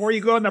snack before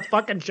you go in the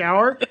fucking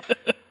shower?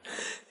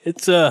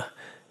 It's you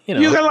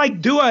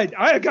can do it.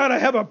 I gotta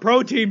have a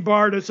protein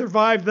bar to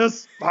survive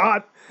this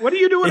spot. What are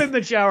you doing in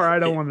the shower? I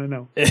don't want to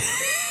know.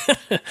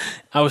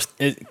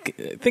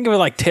 Think of it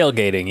like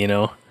tailgating,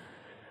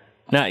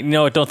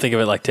 don't think of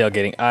it like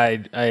tailgating.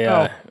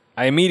 I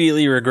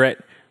immediately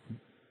regret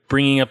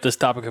bringing up this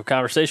topic of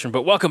conversation,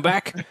 but welcome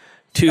back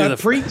to the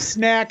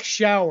pre-snack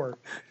shower.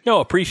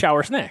 No, a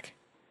pre-shower snack.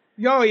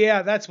 Oh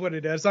yeah, that's what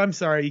it is. I'm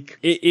sorry.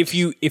 If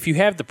you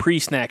have the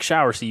pre-snack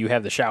shower, so you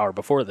have the shower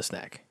before the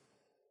snack.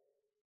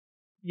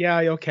 Yeah,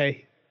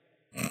 okay.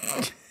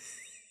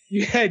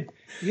 You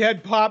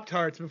had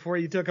Pop-Tarts before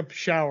you took a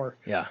shower.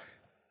 Yeah.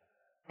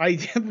 I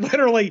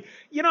literally,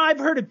 I've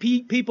heard of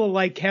people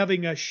like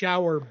having a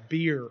shower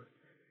beer.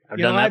 I've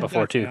done that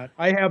before too. That.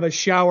 I have a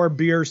shower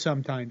beer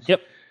sometimes.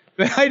 Yep.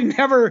 But I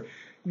never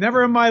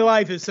in my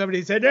life has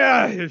somebody said,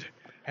 I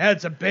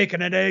had some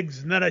bacon and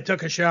eggs and then I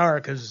took a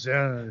shower because.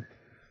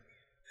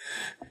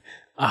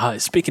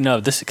 Speaking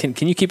of this,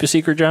 can you keep a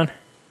secret, John?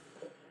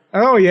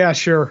 Oh yeah,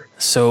 sure.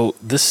 So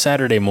this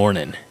Saturday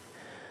morning,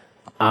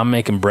 I'm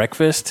making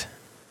breakfast,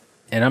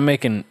 and I'm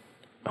making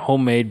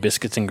homemade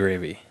biscuits and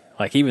gravy.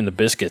 Like even the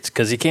biscuits,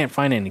 because you can't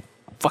find any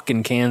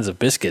fucking cans of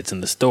biscuits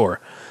in the store.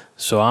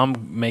 So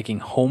I'm making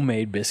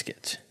homemade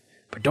biscuits.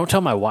 But don't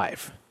tell my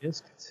wife.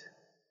 Biscuits.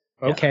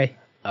 Okay.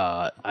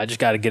 I just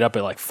got to get up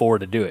at like 4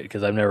 to do it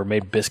because I've never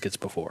made biscuits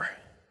before.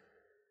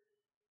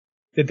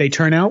 Did they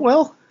turn out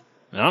well?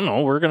 I don't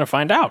know. We're going to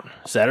find out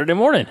Saturday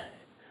morning.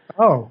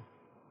 Oh,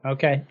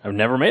 okay. I've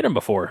never made them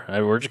before.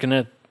 We're just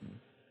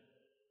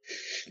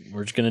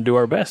gonna do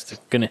our best.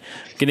 Gonna,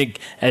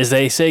 as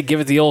they say, give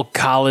it the old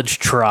college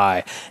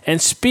try.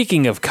 And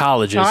speaking of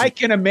colleges, I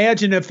can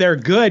imagine if they're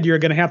good, you're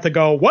gonna have to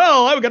go.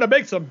 Well, I'm gonna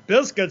make some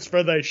biscuits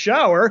for the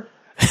shower.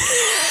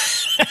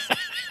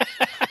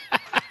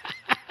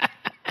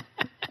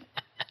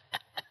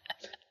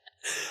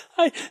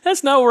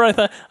 That's not where I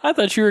thought. I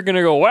thought you were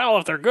gonna go. Well,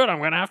 if they're good, I'm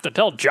gonna have to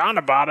tell John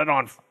about it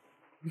on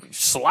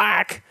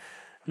Slack.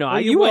 No,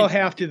 well, you will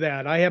have to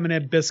that. I haven't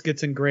had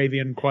biscuits and gravy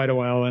in quite a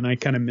while, and I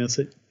kind of miss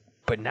it.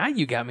 But now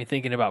you got me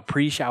thinking about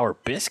pre-shower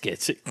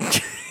biscuits.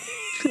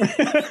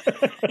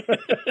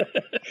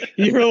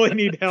 You really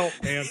need help,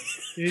 man.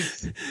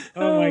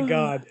 Oh my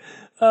God.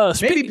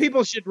 Maybe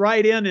people should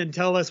write in and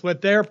tell us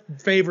what their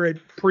favorite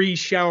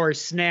pre-shower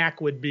snack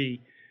would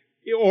be.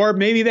 Or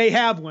maybe they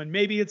have one.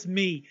 Maybe it's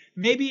me.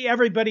 Maybe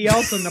everybody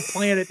else on the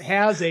planet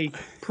has a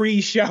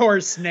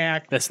pre-shower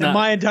snack. In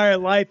my entire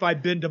life,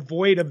 I've been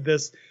devoid of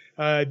this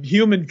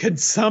human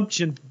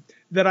consumption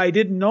that I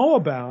didn't know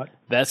about.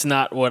 That's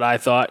not what I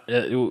thought.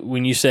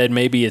 When you said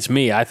maybe it's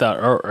me, I thought,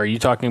 are you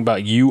talking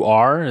about you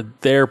are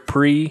their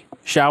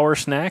pre-shower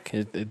snack?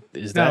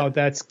 Is that? No,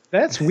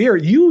 that's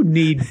weird. You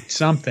need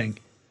something.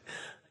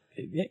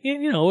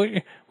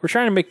 We're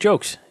trying to make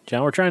jokes,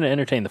 John. We're trying to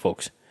entertain the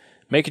folks.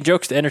 Making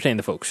jokes to entertain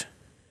the folks.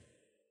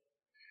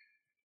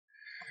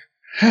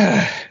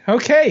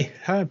 Okay.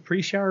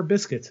 Pre-shower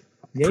biscuits.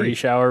 Yay.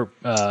 Pre-shower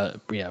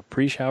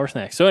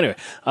snacks. So anyway,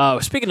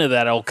 speaking of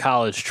that old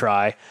college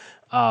try,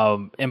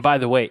 and by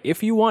the way,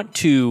 if you want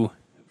to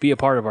be a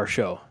part of our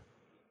show,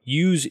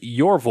 use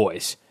your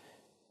voice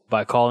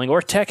by calling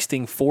or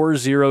texting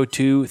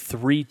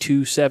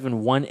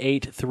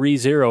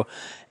 402-327-1830.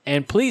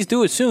 And please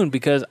do it soon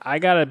because I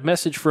got a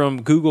message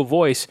from Google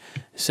Voice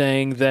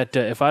saying that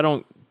if I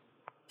don't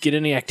get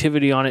any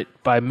activity on it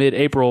by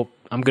mid-April,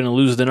 I'm going to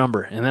lose the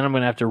number. And then I'm going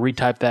to have to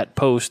retype that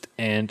post,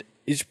 and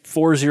it's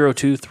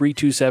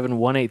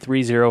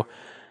 402-327-1830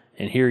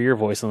 and hear your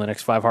voice on the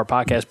next 5 Heart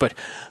podcast. But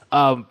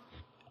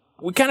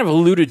we kind of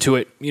alluded to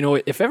it.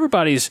 If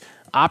everybody's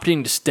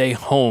opting to stay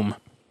home,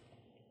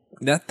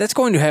 that's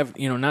going to have,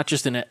 not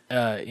just an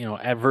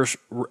adverse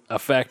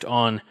effect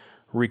on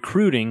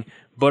recruiting,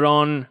 but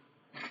on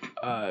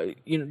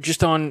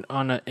just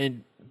on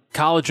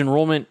college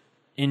enrollment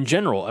in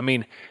general. I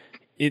mean,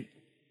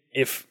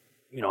 if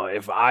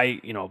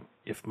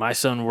my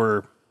son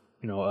were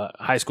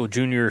a high school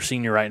junior or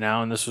senior right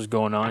now and this was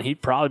going on, he'd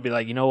probably be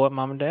like, you know what,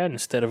 Mom and Dad,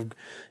 instead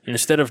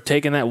of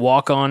taking that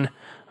walk-on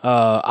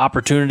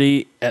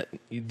opportunity at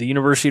the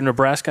University of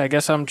Nebraska, I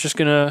guess I'm just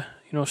gonna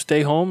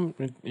stay home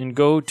and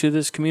go to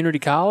this community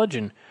college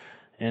and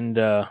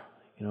go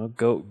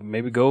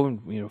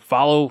and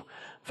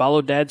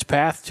follow Dad's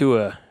path to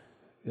a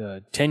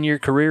 10-year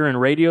career in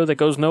radio that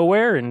goes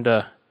nowhere. And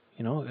no,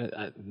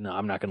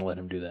 I'm not gonna let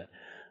him do that.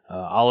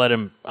 I'll let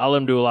him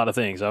do a lot of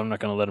things. I'm not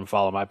going to let him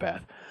follow my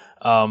path.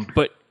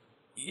 But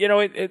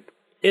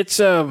it's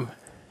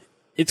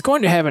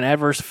going to have an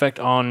adverse effect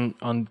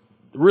on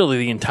really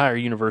the entire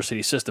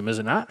university system, is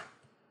it not?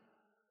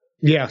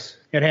 Yes,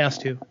 it has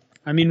to.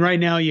 I mean, right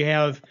now you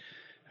have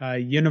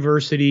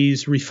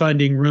universities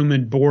refunding room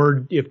and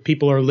board if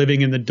people are living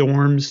in the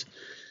dorms.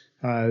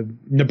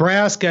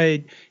 Nebraska,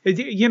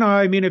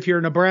 if you're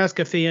a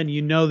Nebraska fan,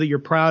 you know that you're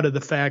proud of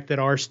the fact that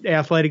our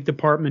athletic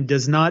department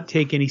does not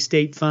take any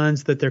state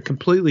funds, that they're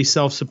completely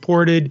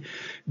self-supported.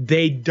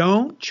 They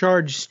don't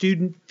charge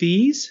student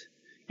fees,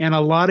 and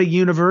a lot of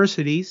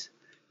universities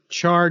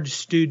charge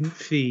student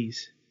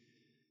fees.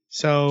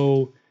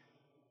 So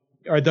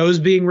are those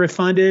being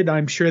refunded?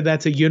 I'm sure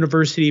that's a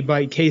university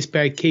by case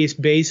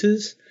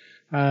basis.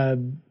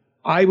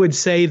 I would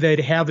say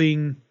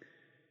that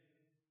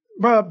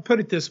well, put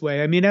it this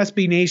way. I mean,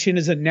 SB Nation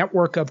is a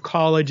network of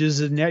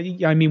colleges.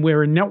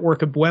 We're a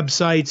network of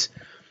websites.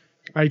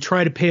 I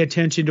try to pay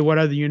attention to what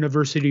other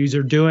universities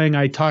are doing.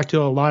 I talk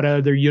to a lot of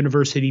other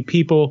university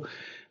people.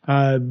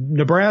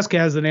 Nebraska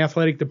has an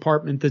athletic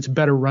department that's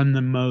better run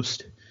than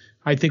most.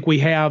 I think we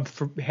have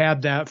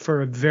had that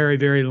for a very,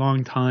 very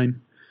long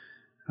time.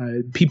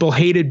 People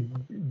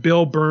hated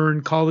Bill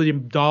Byrne, called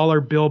him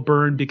Dollar Bill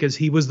Byrne, because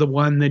he was the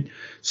one that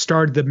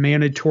started the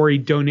mandatory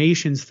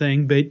donations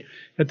thing. But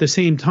at the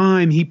same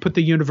time, he put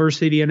the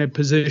university in a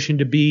position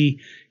to be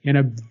in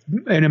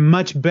a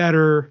much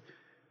better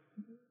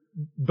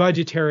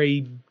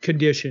budgetary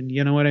condition.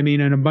 You know what I mean?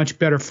 In a much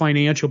better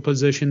financial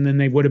position than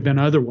they would have been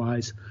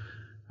otherwise.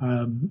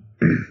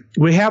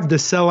 We have the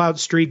sellout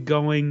streak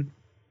going.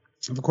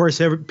 Of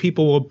course,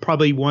 people will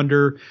probably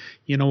wonder,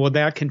 will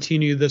that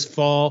continue this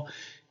fall?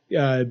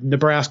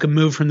 Nebraska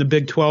moved from the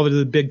Big 12 to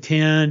the Big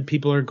 10.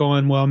 People are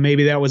going, well,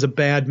 maybe that was a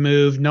bad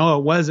move. No,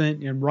 it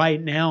wasn't. And right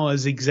now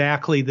is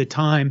exactly the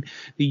time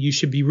that you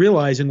should be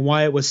realizing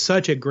why it was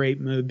such a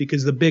great move,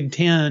 because the Big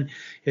 10,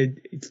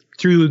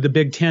 through the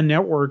Big 10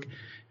 network,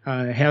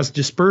 has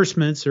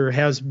disbursements or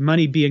has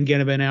money being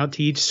given out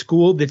to each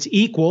school that's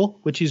equal,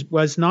 which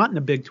was not in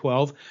the Big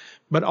 12,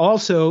 but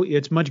also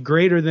it's much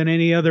greater than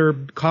any other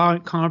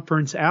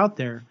conference out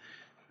there.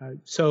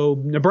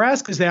 So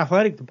Nebraska's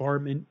athletic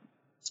department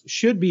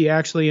should be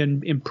actually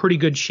in pretty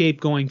good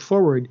shape going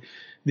forward.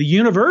 The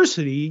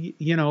university,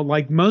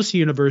 like most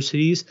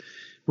universities,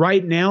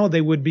 right now they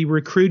would be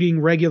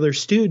recruiting regular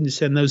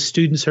students, and those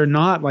students are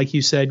not, like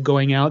you said,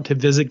 going out to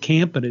visit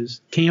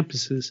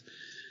campuses.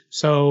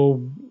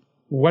 So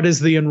what is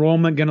the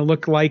enrollment going to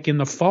look like in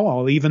the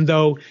fall? Even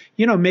though,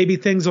 maybe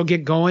things will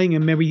get going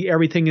and maybe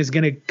everything is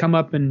going to come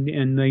up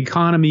and the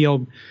economy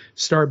will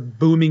start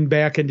booming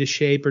back into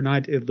shape, or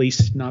not, at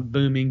least not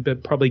booming,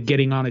 but probably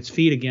getting on its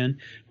feet again.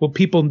 Well,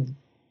 people,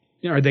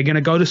 are they going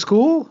to go to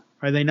school?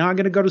 Are they not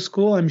going to go to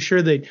school? I'm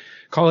sure that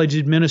college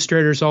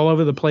administrators all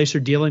over the place are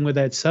dealing with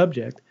that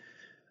subject.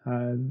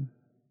 I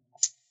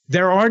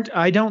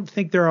don't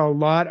think there are a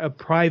lot of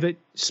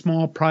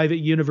small private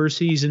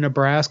universities in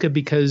Nebraska,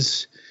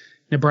 because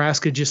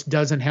Nebraska just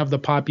doesn't have the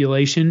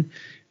population.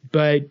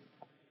 But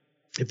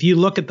if you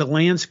look at the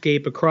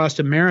landscape across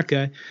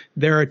America,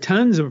 there are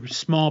tons of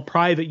small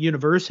private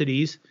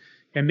universities,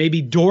 and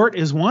maybe Dordt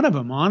is one of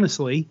them,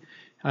 honestly,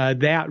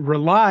 that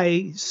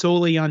rely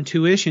solely on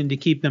tuition to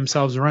keep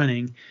themselves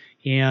running.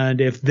 And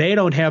if they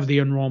don't have the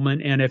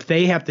enrollment, and if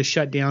they have to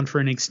shut down for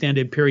an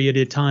extended period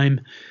of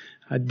time,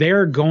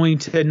 they're going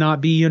to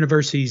not be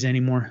universities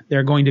anymore.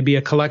 They're going to be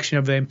a collection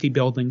of empty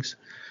buildings.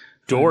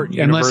 Dordt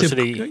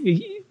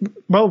University.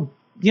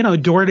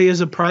 Dordt is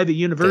a private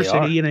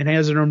university, and it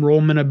has an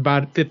enrollment of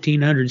about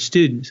 1,500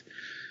 students.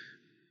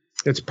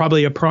 It's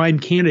probably a prime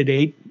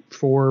candidate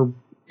for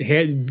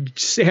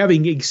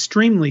having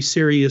extremely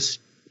serious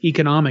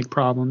economic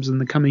problems in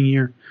the coming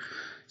year.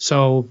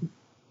 So,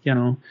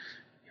 do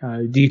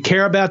you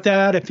care about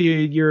that? If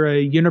you're a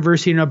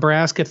University of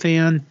Nebraska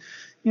fan,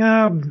 I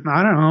don't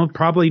know,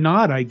 probably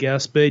not, I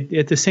guess. But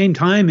at the same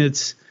time,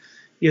 it's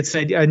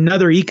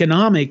another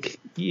economic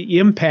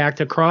impact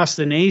across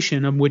the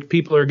nation, of which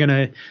people are going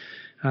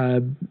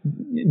to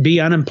be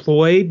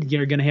unemployed.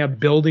 You're going to have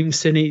buildings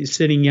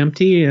sitting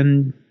empty,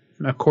 and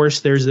of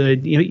course, there's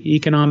an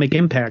economic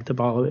impact of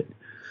all of it.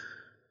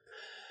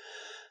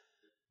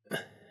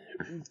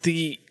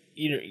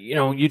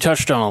 You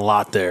touched on a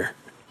lot there,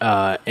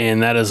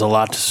 and that is a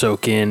lot to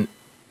soak in.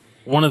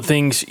 One of the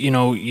things,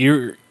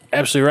 you're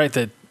absolutely right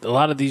that a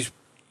lot of these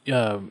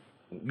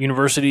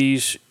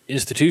universities,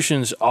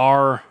 institutions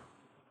are,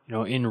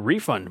 in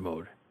refund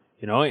mode,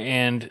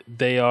 and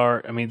they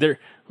are.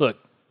 Look,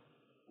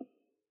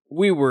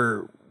 we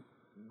were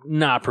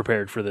not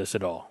prepared for this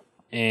at all,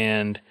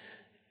 and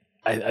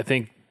I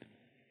think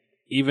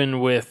even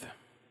with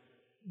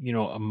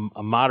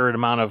a moderate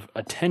amount of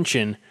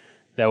attention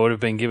that would have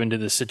been given to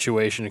this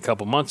situation a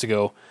couple months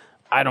ago,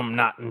 I'm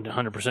not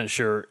 100%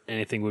 sure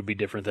anything would be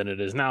different than it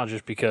is now,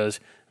 just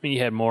because, you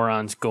had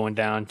morons going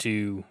down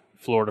to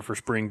Florida for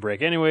spring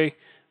break anyway.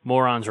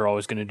 Morons are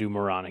always going to do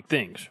moronic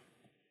things.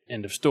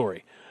 End of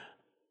story.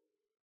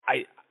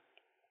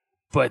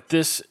 But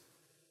this,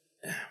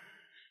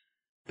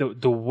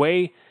 the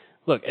way,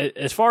 look,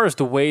 as far as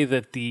the way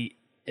that the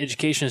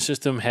education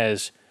system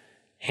has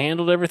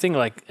handled everything,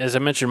 like, as I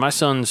mentioned, my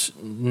son's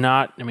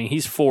not,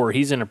 he's 4,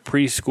 he's in a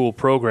preschool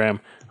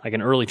program, like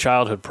an early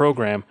childhood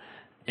program,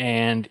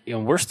 and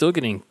we're still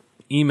getting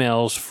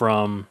emails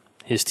from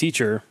his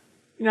teacher,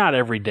 not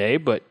every day,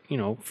 but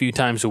a few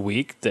times a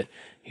week, that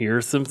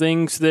here's some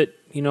things that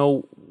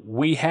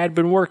we had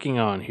been working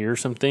on. Here's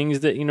some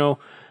things that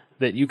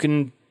that you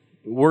can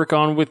work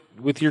on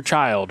with your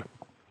child.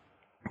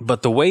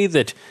 But the way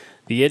that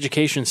the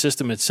education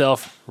system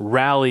itself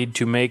rallied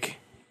to make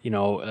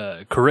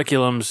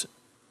curriculums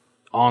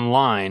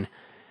online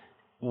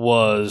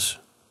was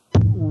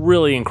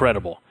really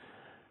incredible,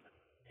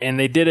 and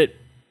they did it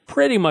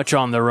pretty much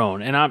on their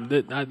own. And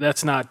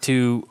that's not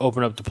to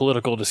open up the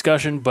political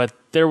discussion, but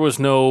there was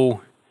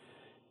no,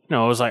 it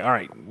was like, all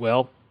right,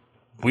 well,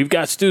 we've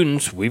got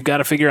students, we've got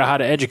to figure out how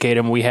to educate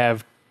them. We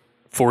have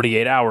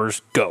 48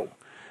 hours, go,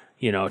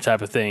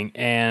 type of thing.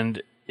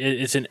 And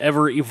it's an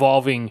ever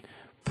evolving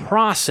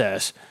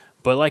process.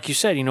 But like you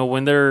said,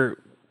 when they're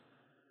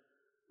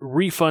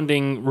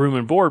refunding room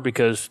and board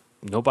because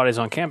nobody's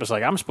on campus.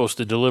 Like I'm supposed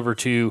to deliver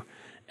to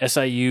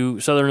SIU,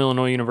 Southern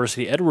Illinois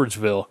University,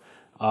 Edwardsville,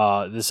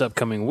 this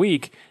upcoming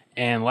week.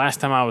 And last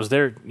time I was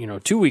there,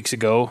 2 weeks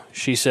ago,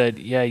 she said,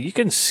 yeah, you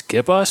can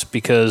skip us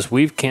because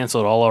we've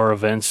canceled all our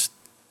events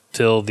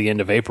till the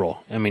end of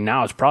April. I mean,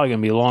 now it's probably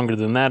going to be longer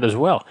than that as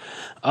well.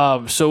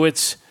 So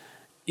it's,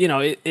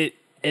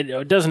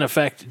 it doesn't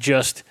affect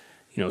just,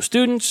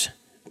 students,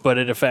 but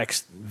it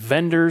affects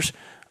vendors.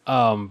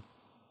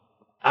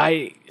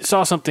 I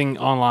saw something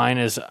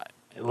online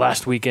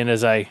last weekend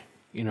as I,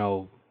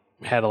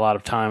 had a lot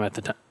of time at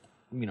the time,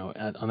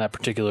 on that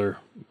particular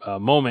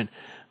moment.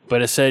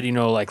 But it said,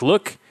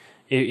 look,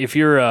 if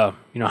you're a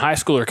high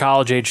school or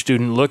college age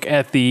student, look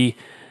at the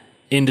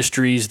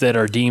industries that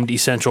are deemed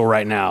essential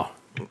right now.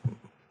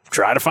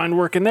 Try to find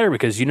work in there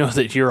because you know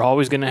that you're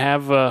always going to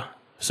have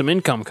some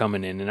income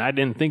coming in. And I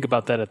didn't think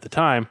about that at the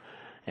time.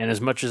 And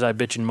as much as I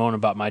bitch and moan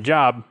about my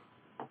job,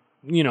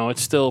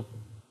 it's still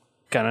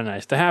kind of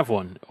nice to have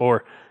one.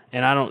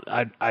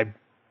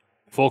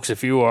 Folks,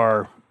 if you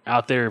are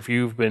out there, if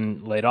you've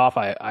been laid off,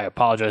 I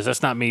apologize.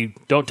 That's not me.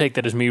 Don't take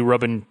that as me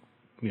rubbing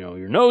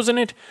your nose in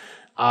it.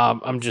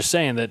 I'm just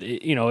saying that,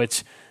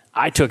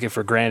 I took it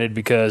for granted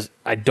because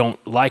I don't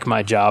like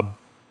my job,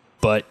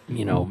 but,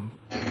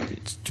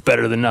 it's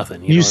better than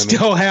nothing. You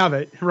still have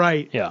it,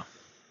 right. Yeah.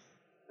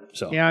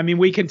 So. Yeah, I mean,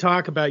 we can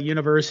talk about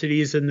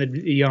universities and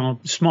the,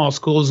 small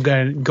schools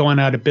going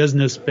out of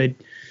business, but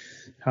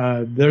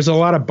there's a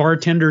lot of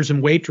bartenders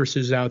and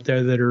waitresses out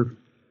there that are,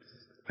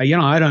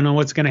 I don't know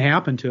what's going to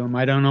happen to them.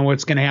 I don't know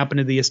what's going to happen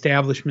to the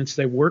establishments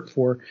they work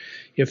for.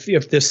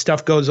 If this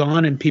stuff goes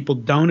on and people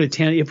don't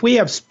attend, if we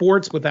have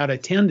sports without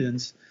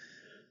attendance,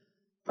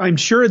 I'm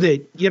sure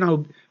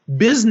that,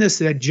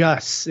 business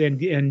adjusts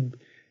and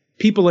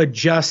people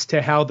adjust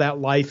to how that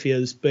life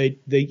is. But,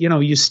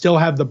 you still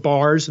have the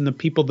bars and the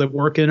people that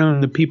work in them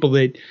and the people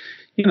that,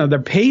 their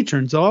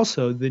patrons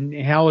also. Then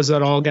how is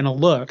that all going to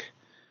look?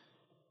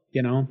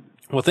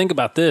 Well, think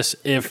about this.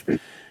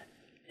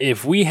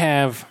 If we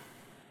have...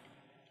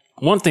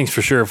 One thing's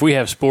for sure, if we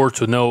have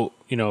sports with no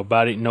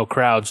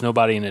crowds,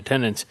 nobody in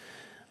attendance,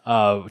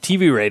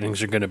 TV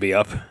ratings are going to be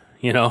up.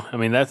 I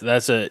mean,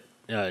 that's an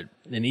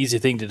easy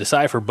thing to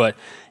decipher. But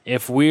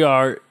if we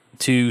are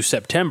to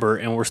September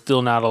and we're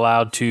still not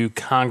allowed to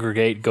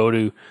congregate, go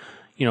to,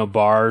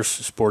 bars,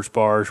 sports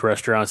bars,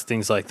 restaurants,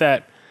 things like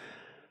that.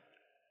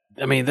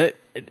 I mean, let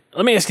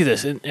me ask you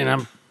this, and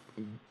I'm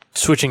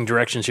switching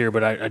directions here,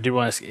 but I did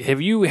want to ask,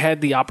 have you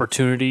had the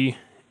opportunity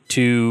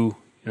to,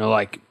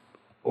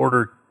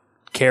 order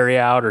carry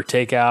out or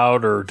take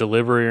out or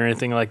delivery or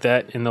anything like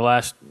that in the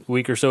last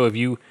week or so?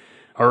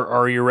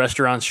 Are your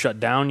restaurants shut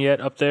down yet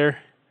up there?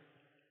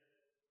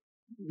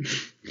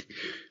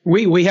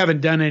 We haven't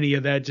done any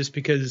of that just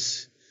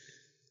because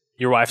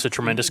your wife's a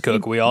tremendous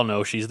cook. We all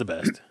know she's the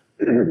best.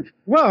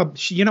 Well,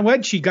 you know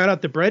what? She got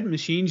out the bread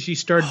machine. She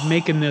started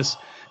making this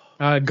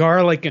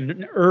garlic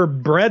and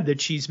herb bread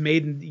that she's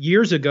made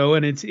years ago,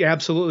 and it's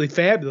absolutely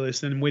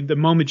fabulous. And with the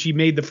moment she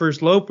made the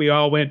first loaf, we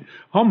all went,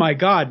 "Oh my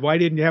God!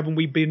 Haven't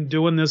we been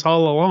doing this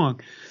all along?"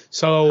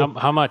 So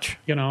how much?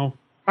 How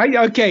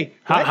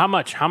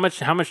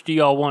much do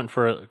y'all want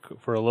for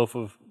a loaf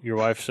of your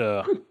wife's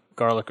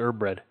garlic herb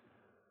bread?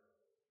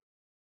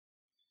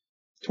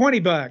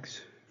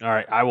 $20. All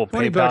right, I will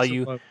PayPal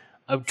you.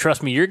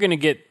 Trust me, you're gonna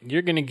get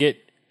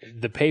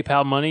the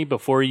PayPal money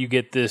before you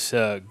get this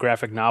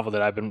graphic novel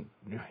that I've been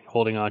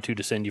holding on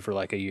to send you for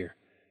like a year.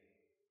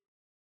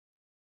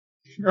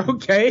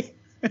 Okay.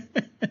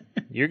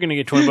 You're going to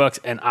get $20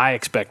 and I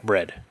expect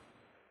bread.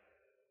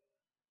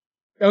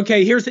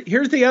 Okay, here's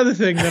the other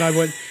thing that I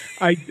would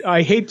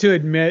I hate to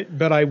admit,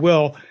 but I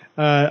will.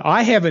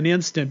 I have an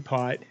Instant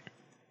Pot.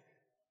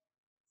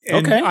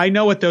 And okay. I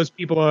know what those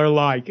people are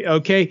like.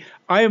 Okay.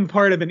 I am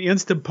part of an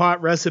Instant Pot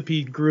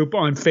recipe group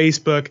on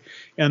Facebook,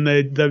 and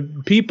the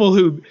people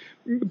who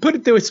put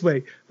it this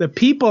way, the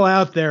people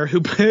out there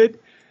who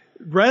put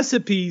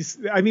recipes,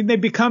 I mean, they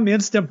become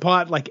Instant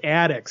Pot like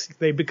addicts.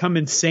 They become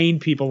insane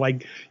people.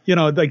 Like,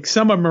 like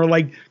some of them are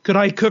like, could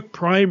I cook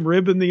prime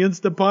rib in the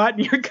Instant Pot?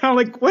 And you're kind of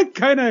like, what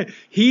kind of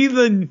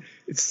heathen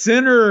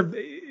sinner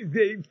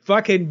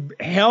fucking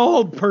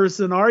hell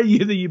person are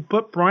you that you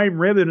put prime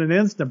rib in an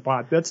Instant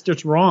Pot? That's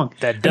just wrong.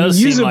 That does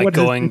seem like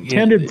going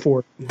intended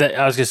for.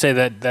 I was gonna say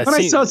that. When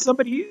I saw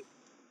somebody,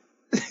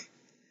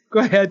 go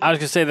ahead. I was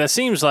gonna say that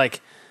seems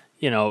like,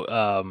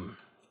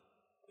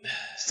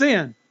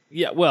 sin.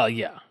 Yeah. Well,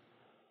 yeah.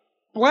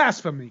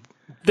 Blasphemy.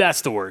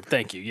 That's the word.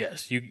 Thank you.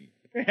 Yes. Yeah.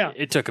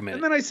 It took a minute.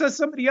 And then I saw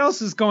somebody else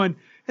is going,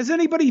 has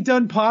anybody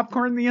done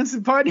popcorn in the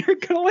Instant Pot? And you're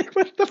kind of like,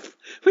 what the?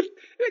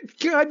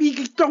 I mean,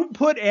 you don't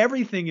put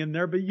everything in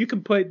there, but you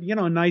can put,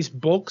 nice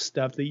bulk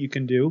stuff that you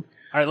can do.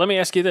 All right, let me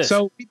ask you this.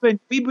 So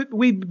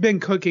we've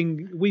been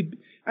cooking. We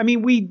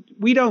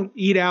don't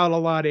eat out a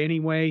lot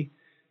anyway.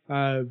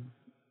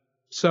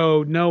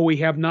 So no, we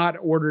have not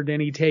ordered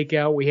any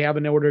takeout. We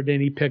haven't ordered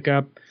any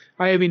pickup.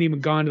 I haven't even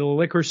gone to the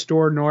liquor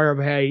store, nor have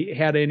I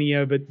had any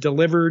of it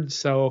delivered.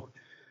 So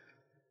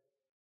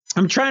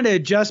I'm trying to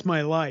adjust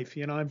my life.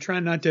 I'm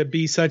trying not to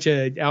be such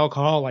an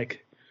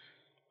alcoholic.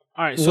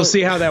 All right, We'll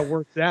see how that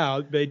works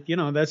out, but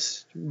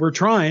we're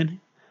trying.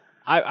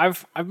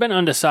 I've been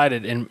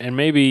undecided, and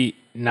maybe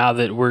now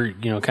that we're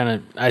kind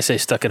of, I say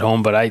stuck at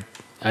home, but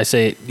I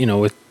say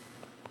with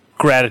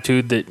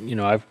gratitude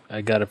that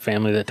I got a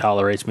family that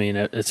tolerates me and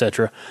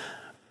etc.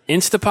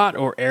 Instapot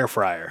or air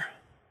fryer?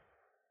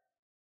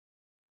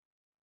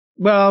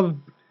 Well,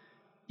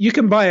 you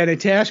can buy an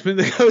attachment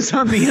that goes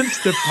on the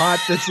Instapot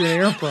that's an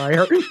air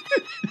fryer.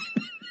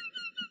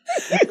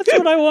 That's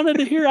what I wanted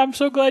to hear. I'm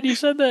so glad you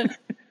said that.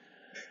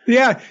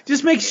 Yeah,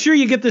 just make sure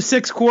you get the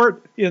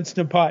 6-quart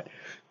Instapot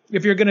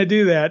if you're going to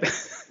do that.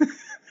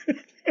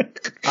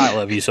 I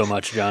love you so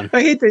much, John.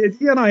 I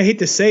hate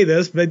to say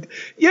this, but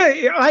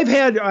yeah,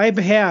 I've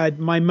had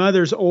my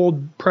mother's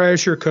old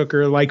pressure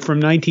cooker like from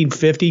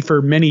 1950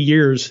 for many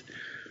years.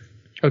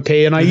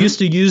 Okay, and I used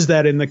to use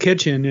that in the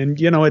kitchen,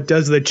 and it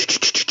does the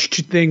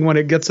thing when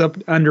it gets up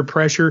under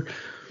pressure.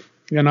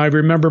 And I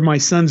remember my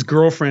son's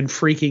girlfriend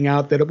freaking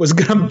out that it was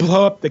going to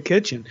blow up the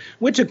kitchen,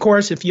 which, of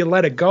course, if you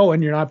let it go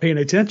and you're not paying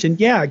attention,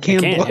 it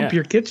can blow up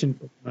your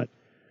kitchen.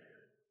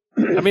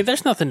 I mean,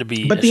 there's nothing to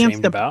be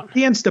ashamed about.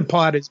 The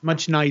Instapot is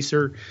much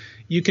nicer.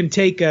 You can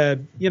take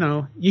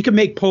you can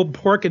make pulled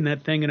pork in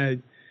that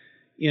thing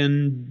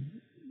in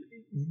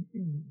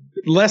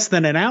less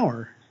than an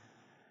hour.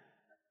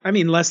 I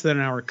mean, less than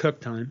an hour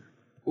cook time.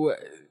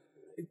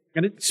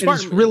 And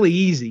it's really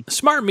easy.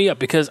 Smart me up,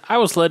 because I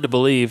was led to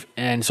believe,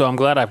 and so I'm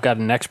glad I've got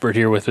an expert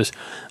here with us.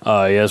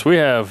 Yes, we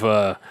have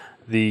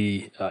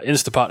the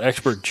Instapot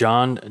expert,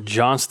 John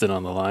Johnston,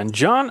 on the line.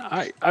 John,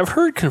 I've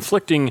heard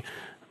conflicting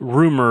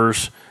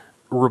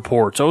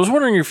reports. I was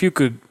wondering if you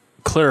could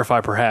clarify,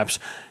 perhaps.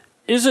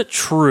 Is it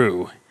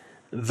true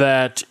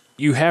that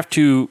you have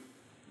to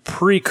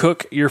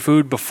pre-cook your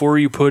food before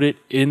you put it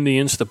in the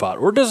Instapot,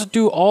 or does it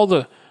do all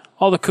the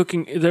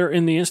cooking there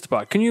in the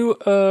Instapot? Can you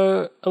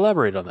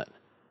elaborate on that?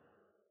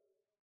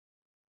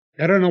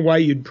 I don't know why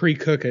you'd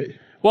pre-cook it.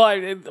 Well,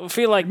 I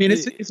feel like...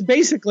 it's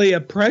basically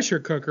a pressure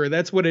cooker.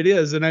 That's what it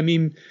is.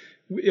 And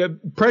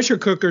pressure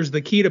cookers,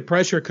 the key to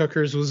pressure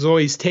cookers was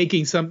always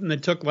taking something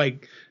that took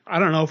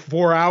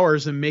 4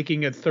 hours and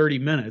making it 30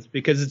 minutes,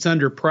 because it's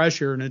under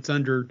pressure and it's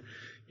under,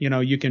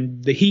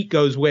 the heat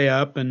goes way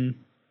up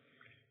and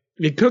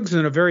it cooks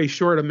in a very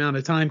short amount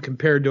of time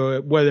compared to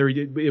whether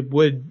it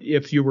would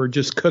if you were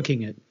just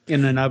cooking it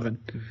in an oven.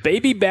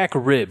 Baby back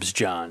ribs,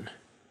 John.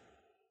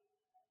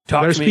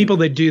 There's people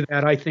that do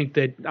that. I think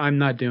that I'm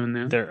not doing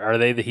that. Are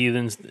they the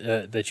heathens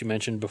that you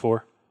mentioned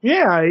before?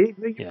 Yeah,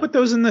 you put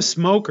those in the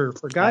smoker,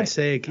 for God's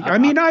sake.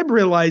 I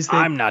realize that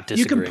I'm not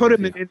you can put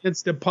them in an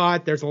Instant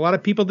Pot. There's a lot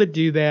of people that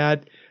do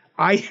that.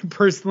 I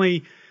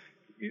personally,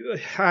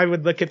 I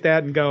would look at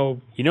that and go,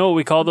 you know what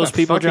we call those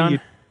people,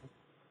 John?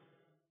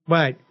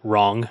 What?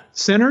 Wrong.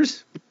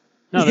 Sinners?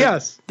 No,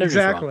 yes, they're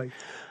exactly.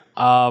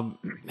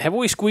 Have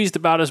we squeezed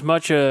about as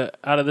much out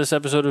of this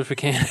episode as we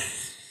can?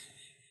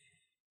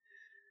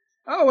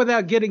 Oh,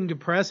 without getting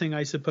depressing,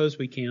 I suppose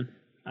we can.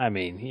 I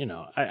mean,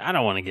 I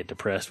don't want to get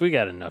depressed. We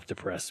got enough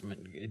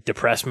depressment.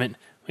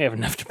 We have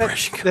enough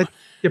depression. That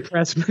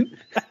depressment.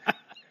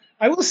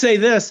 I will say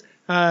this: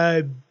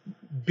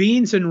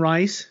 beans and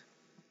rice.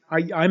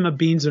 I'm a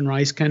beans and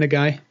rice kind of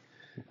guy.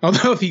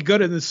 Although if you go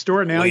to the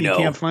store now, you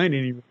can't find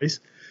any rice.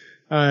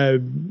 My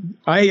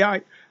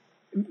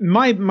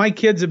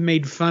kids have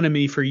made fun of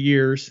me for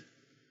years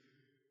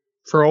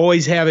for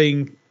always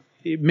having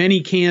many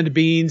canned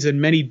beans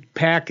and many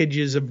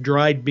packages of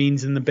dried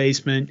beans in the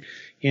basement.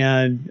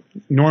 And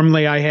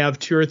normally I have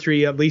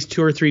at least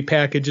two or three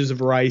packages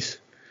of rice.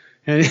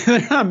 And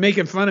they're not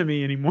making fun of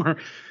me anymore.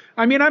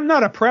 I mean, I'm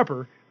not a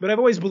prepper, but I've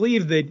always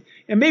believed that,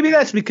 and maybe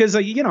that's because,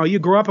 you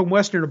grow up in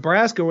western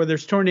Nebraska where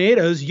there's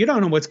tornadoes. You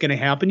don't know what's going to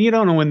happen. You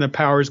don't know when the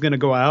power is going to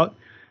go out.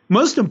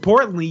 Most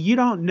importantly, you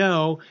don't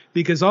know,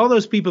 because all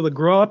those people that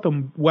grow up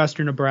in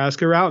western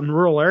Nebraska or out in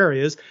rural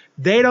areas,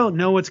 they don't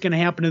know what's going to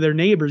happen to their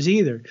neighbors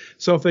either.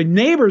 So if a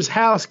neighbor's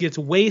house gets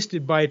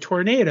wasted by a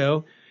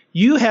tornado,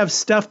 you have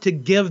stuff to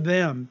give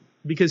them,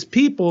 because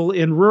people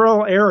in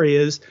rural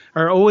areas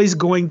are always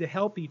going to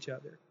help each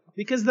other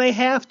because they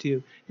have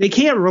to. They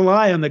can't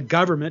rely on the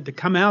government to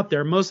come out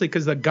there, mostly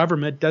because the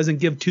government doesn't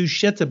give two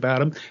shits about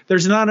them.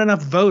 There's not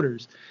enough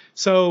voters.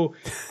 So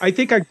I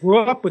think I grew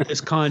up with this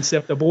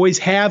concept of always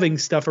having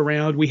stuff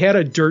around. We had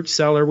a dirt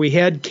cellar. We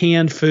had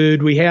canned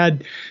food. We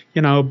had,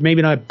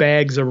 maybe not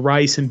bags of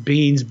rice and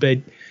beans, but,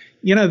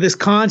 this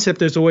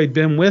concept has always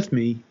been with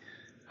me.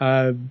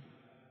 Maybe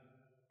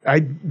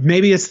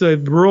it's the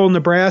rural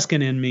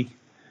Nebraskan in me.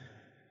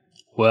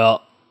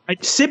 Well,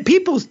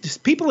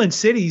 people in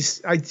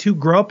cities, who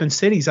grow up in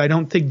cities, I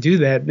don't think do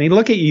that. They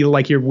look at you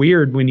like you're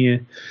weird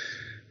when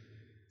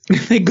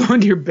they go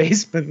into your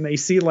basement and they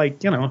see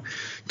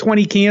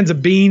 20 cans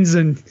of beans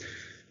and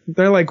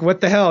they're like,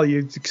 what the hell?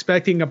 You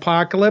expecting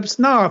apocalypse?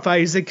 No, if I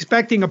was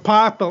expecting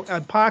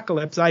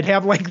apocalypse, I'd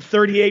have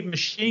 38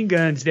 machine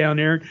guns down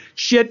there,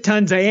 shit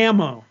tons of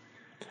ammo.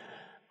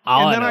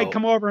 And then I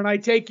come over and I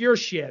take your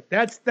shit.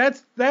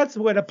 That's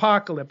what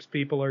apocalypse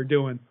people are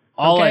doing.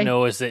 All I Okay?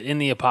 know is that in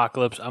the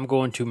apocalypse, I'm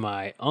going to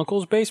my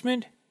uncle's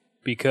basement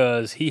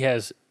because he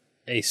has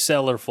a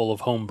cellar full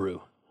of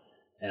homebrew.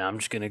 And I'm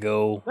just going to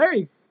go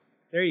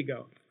There you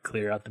go.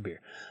 clear out the beer.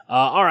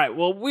 All right.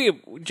 Well,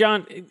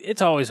 John,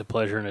 it's always a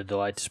pleasure and a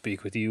delight to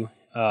speak with you.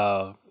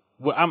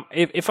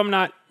 If I'm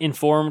not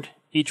informed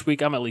each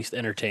week, I'm at least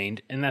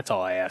entertained, and that's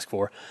all I ask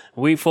for.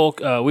 We hope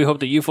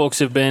that you folks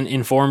have been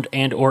informed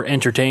and or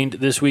entertained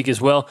this week as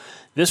well.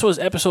 This was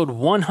episode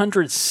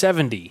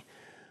 170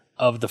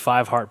 of the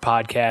Five Heart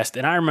Podcast,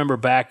 and I remember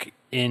back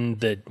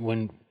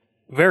when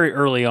very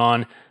early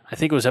on, I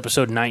think it was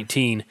episode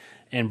 19,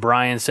 and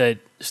Brian said,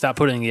 stop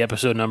putting the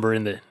episode number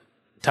in the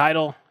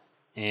title,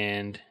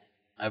 and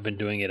I've been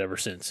doing it ever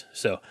since.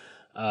 So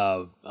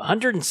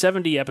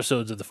 170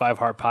 episodes of the Five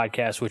Heart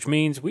Podcast, which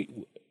means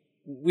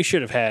we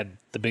should have had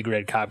the Big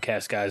Red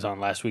Cobcast guys on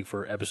last week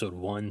for episode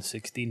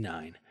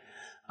 169.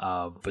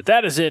 But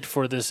that is it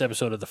for this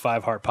episode of the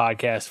Five Heart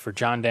Podcast. For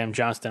John Dam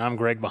Johnston, I'm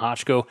Greg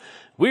Mahochko.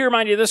 We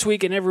remind you this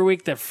week and every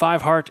week that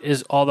Five Heart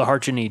is all the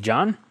heart you need.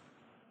 John?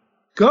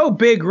 Go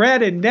Big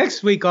Red, and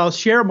next week I'll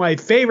share my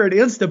favorite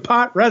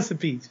Instapot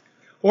recipes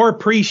or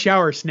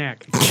pre-shower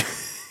snack.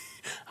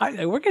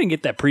 We're going to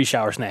get that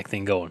pre-shower snack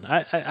thing going.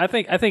 I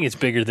think it's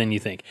bigger than you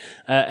think.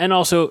 And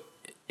also,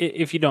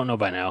 if you don't know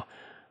by now,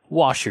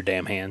 wash your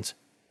damn hands.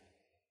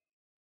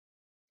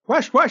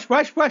 Wash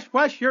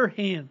your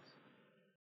hands.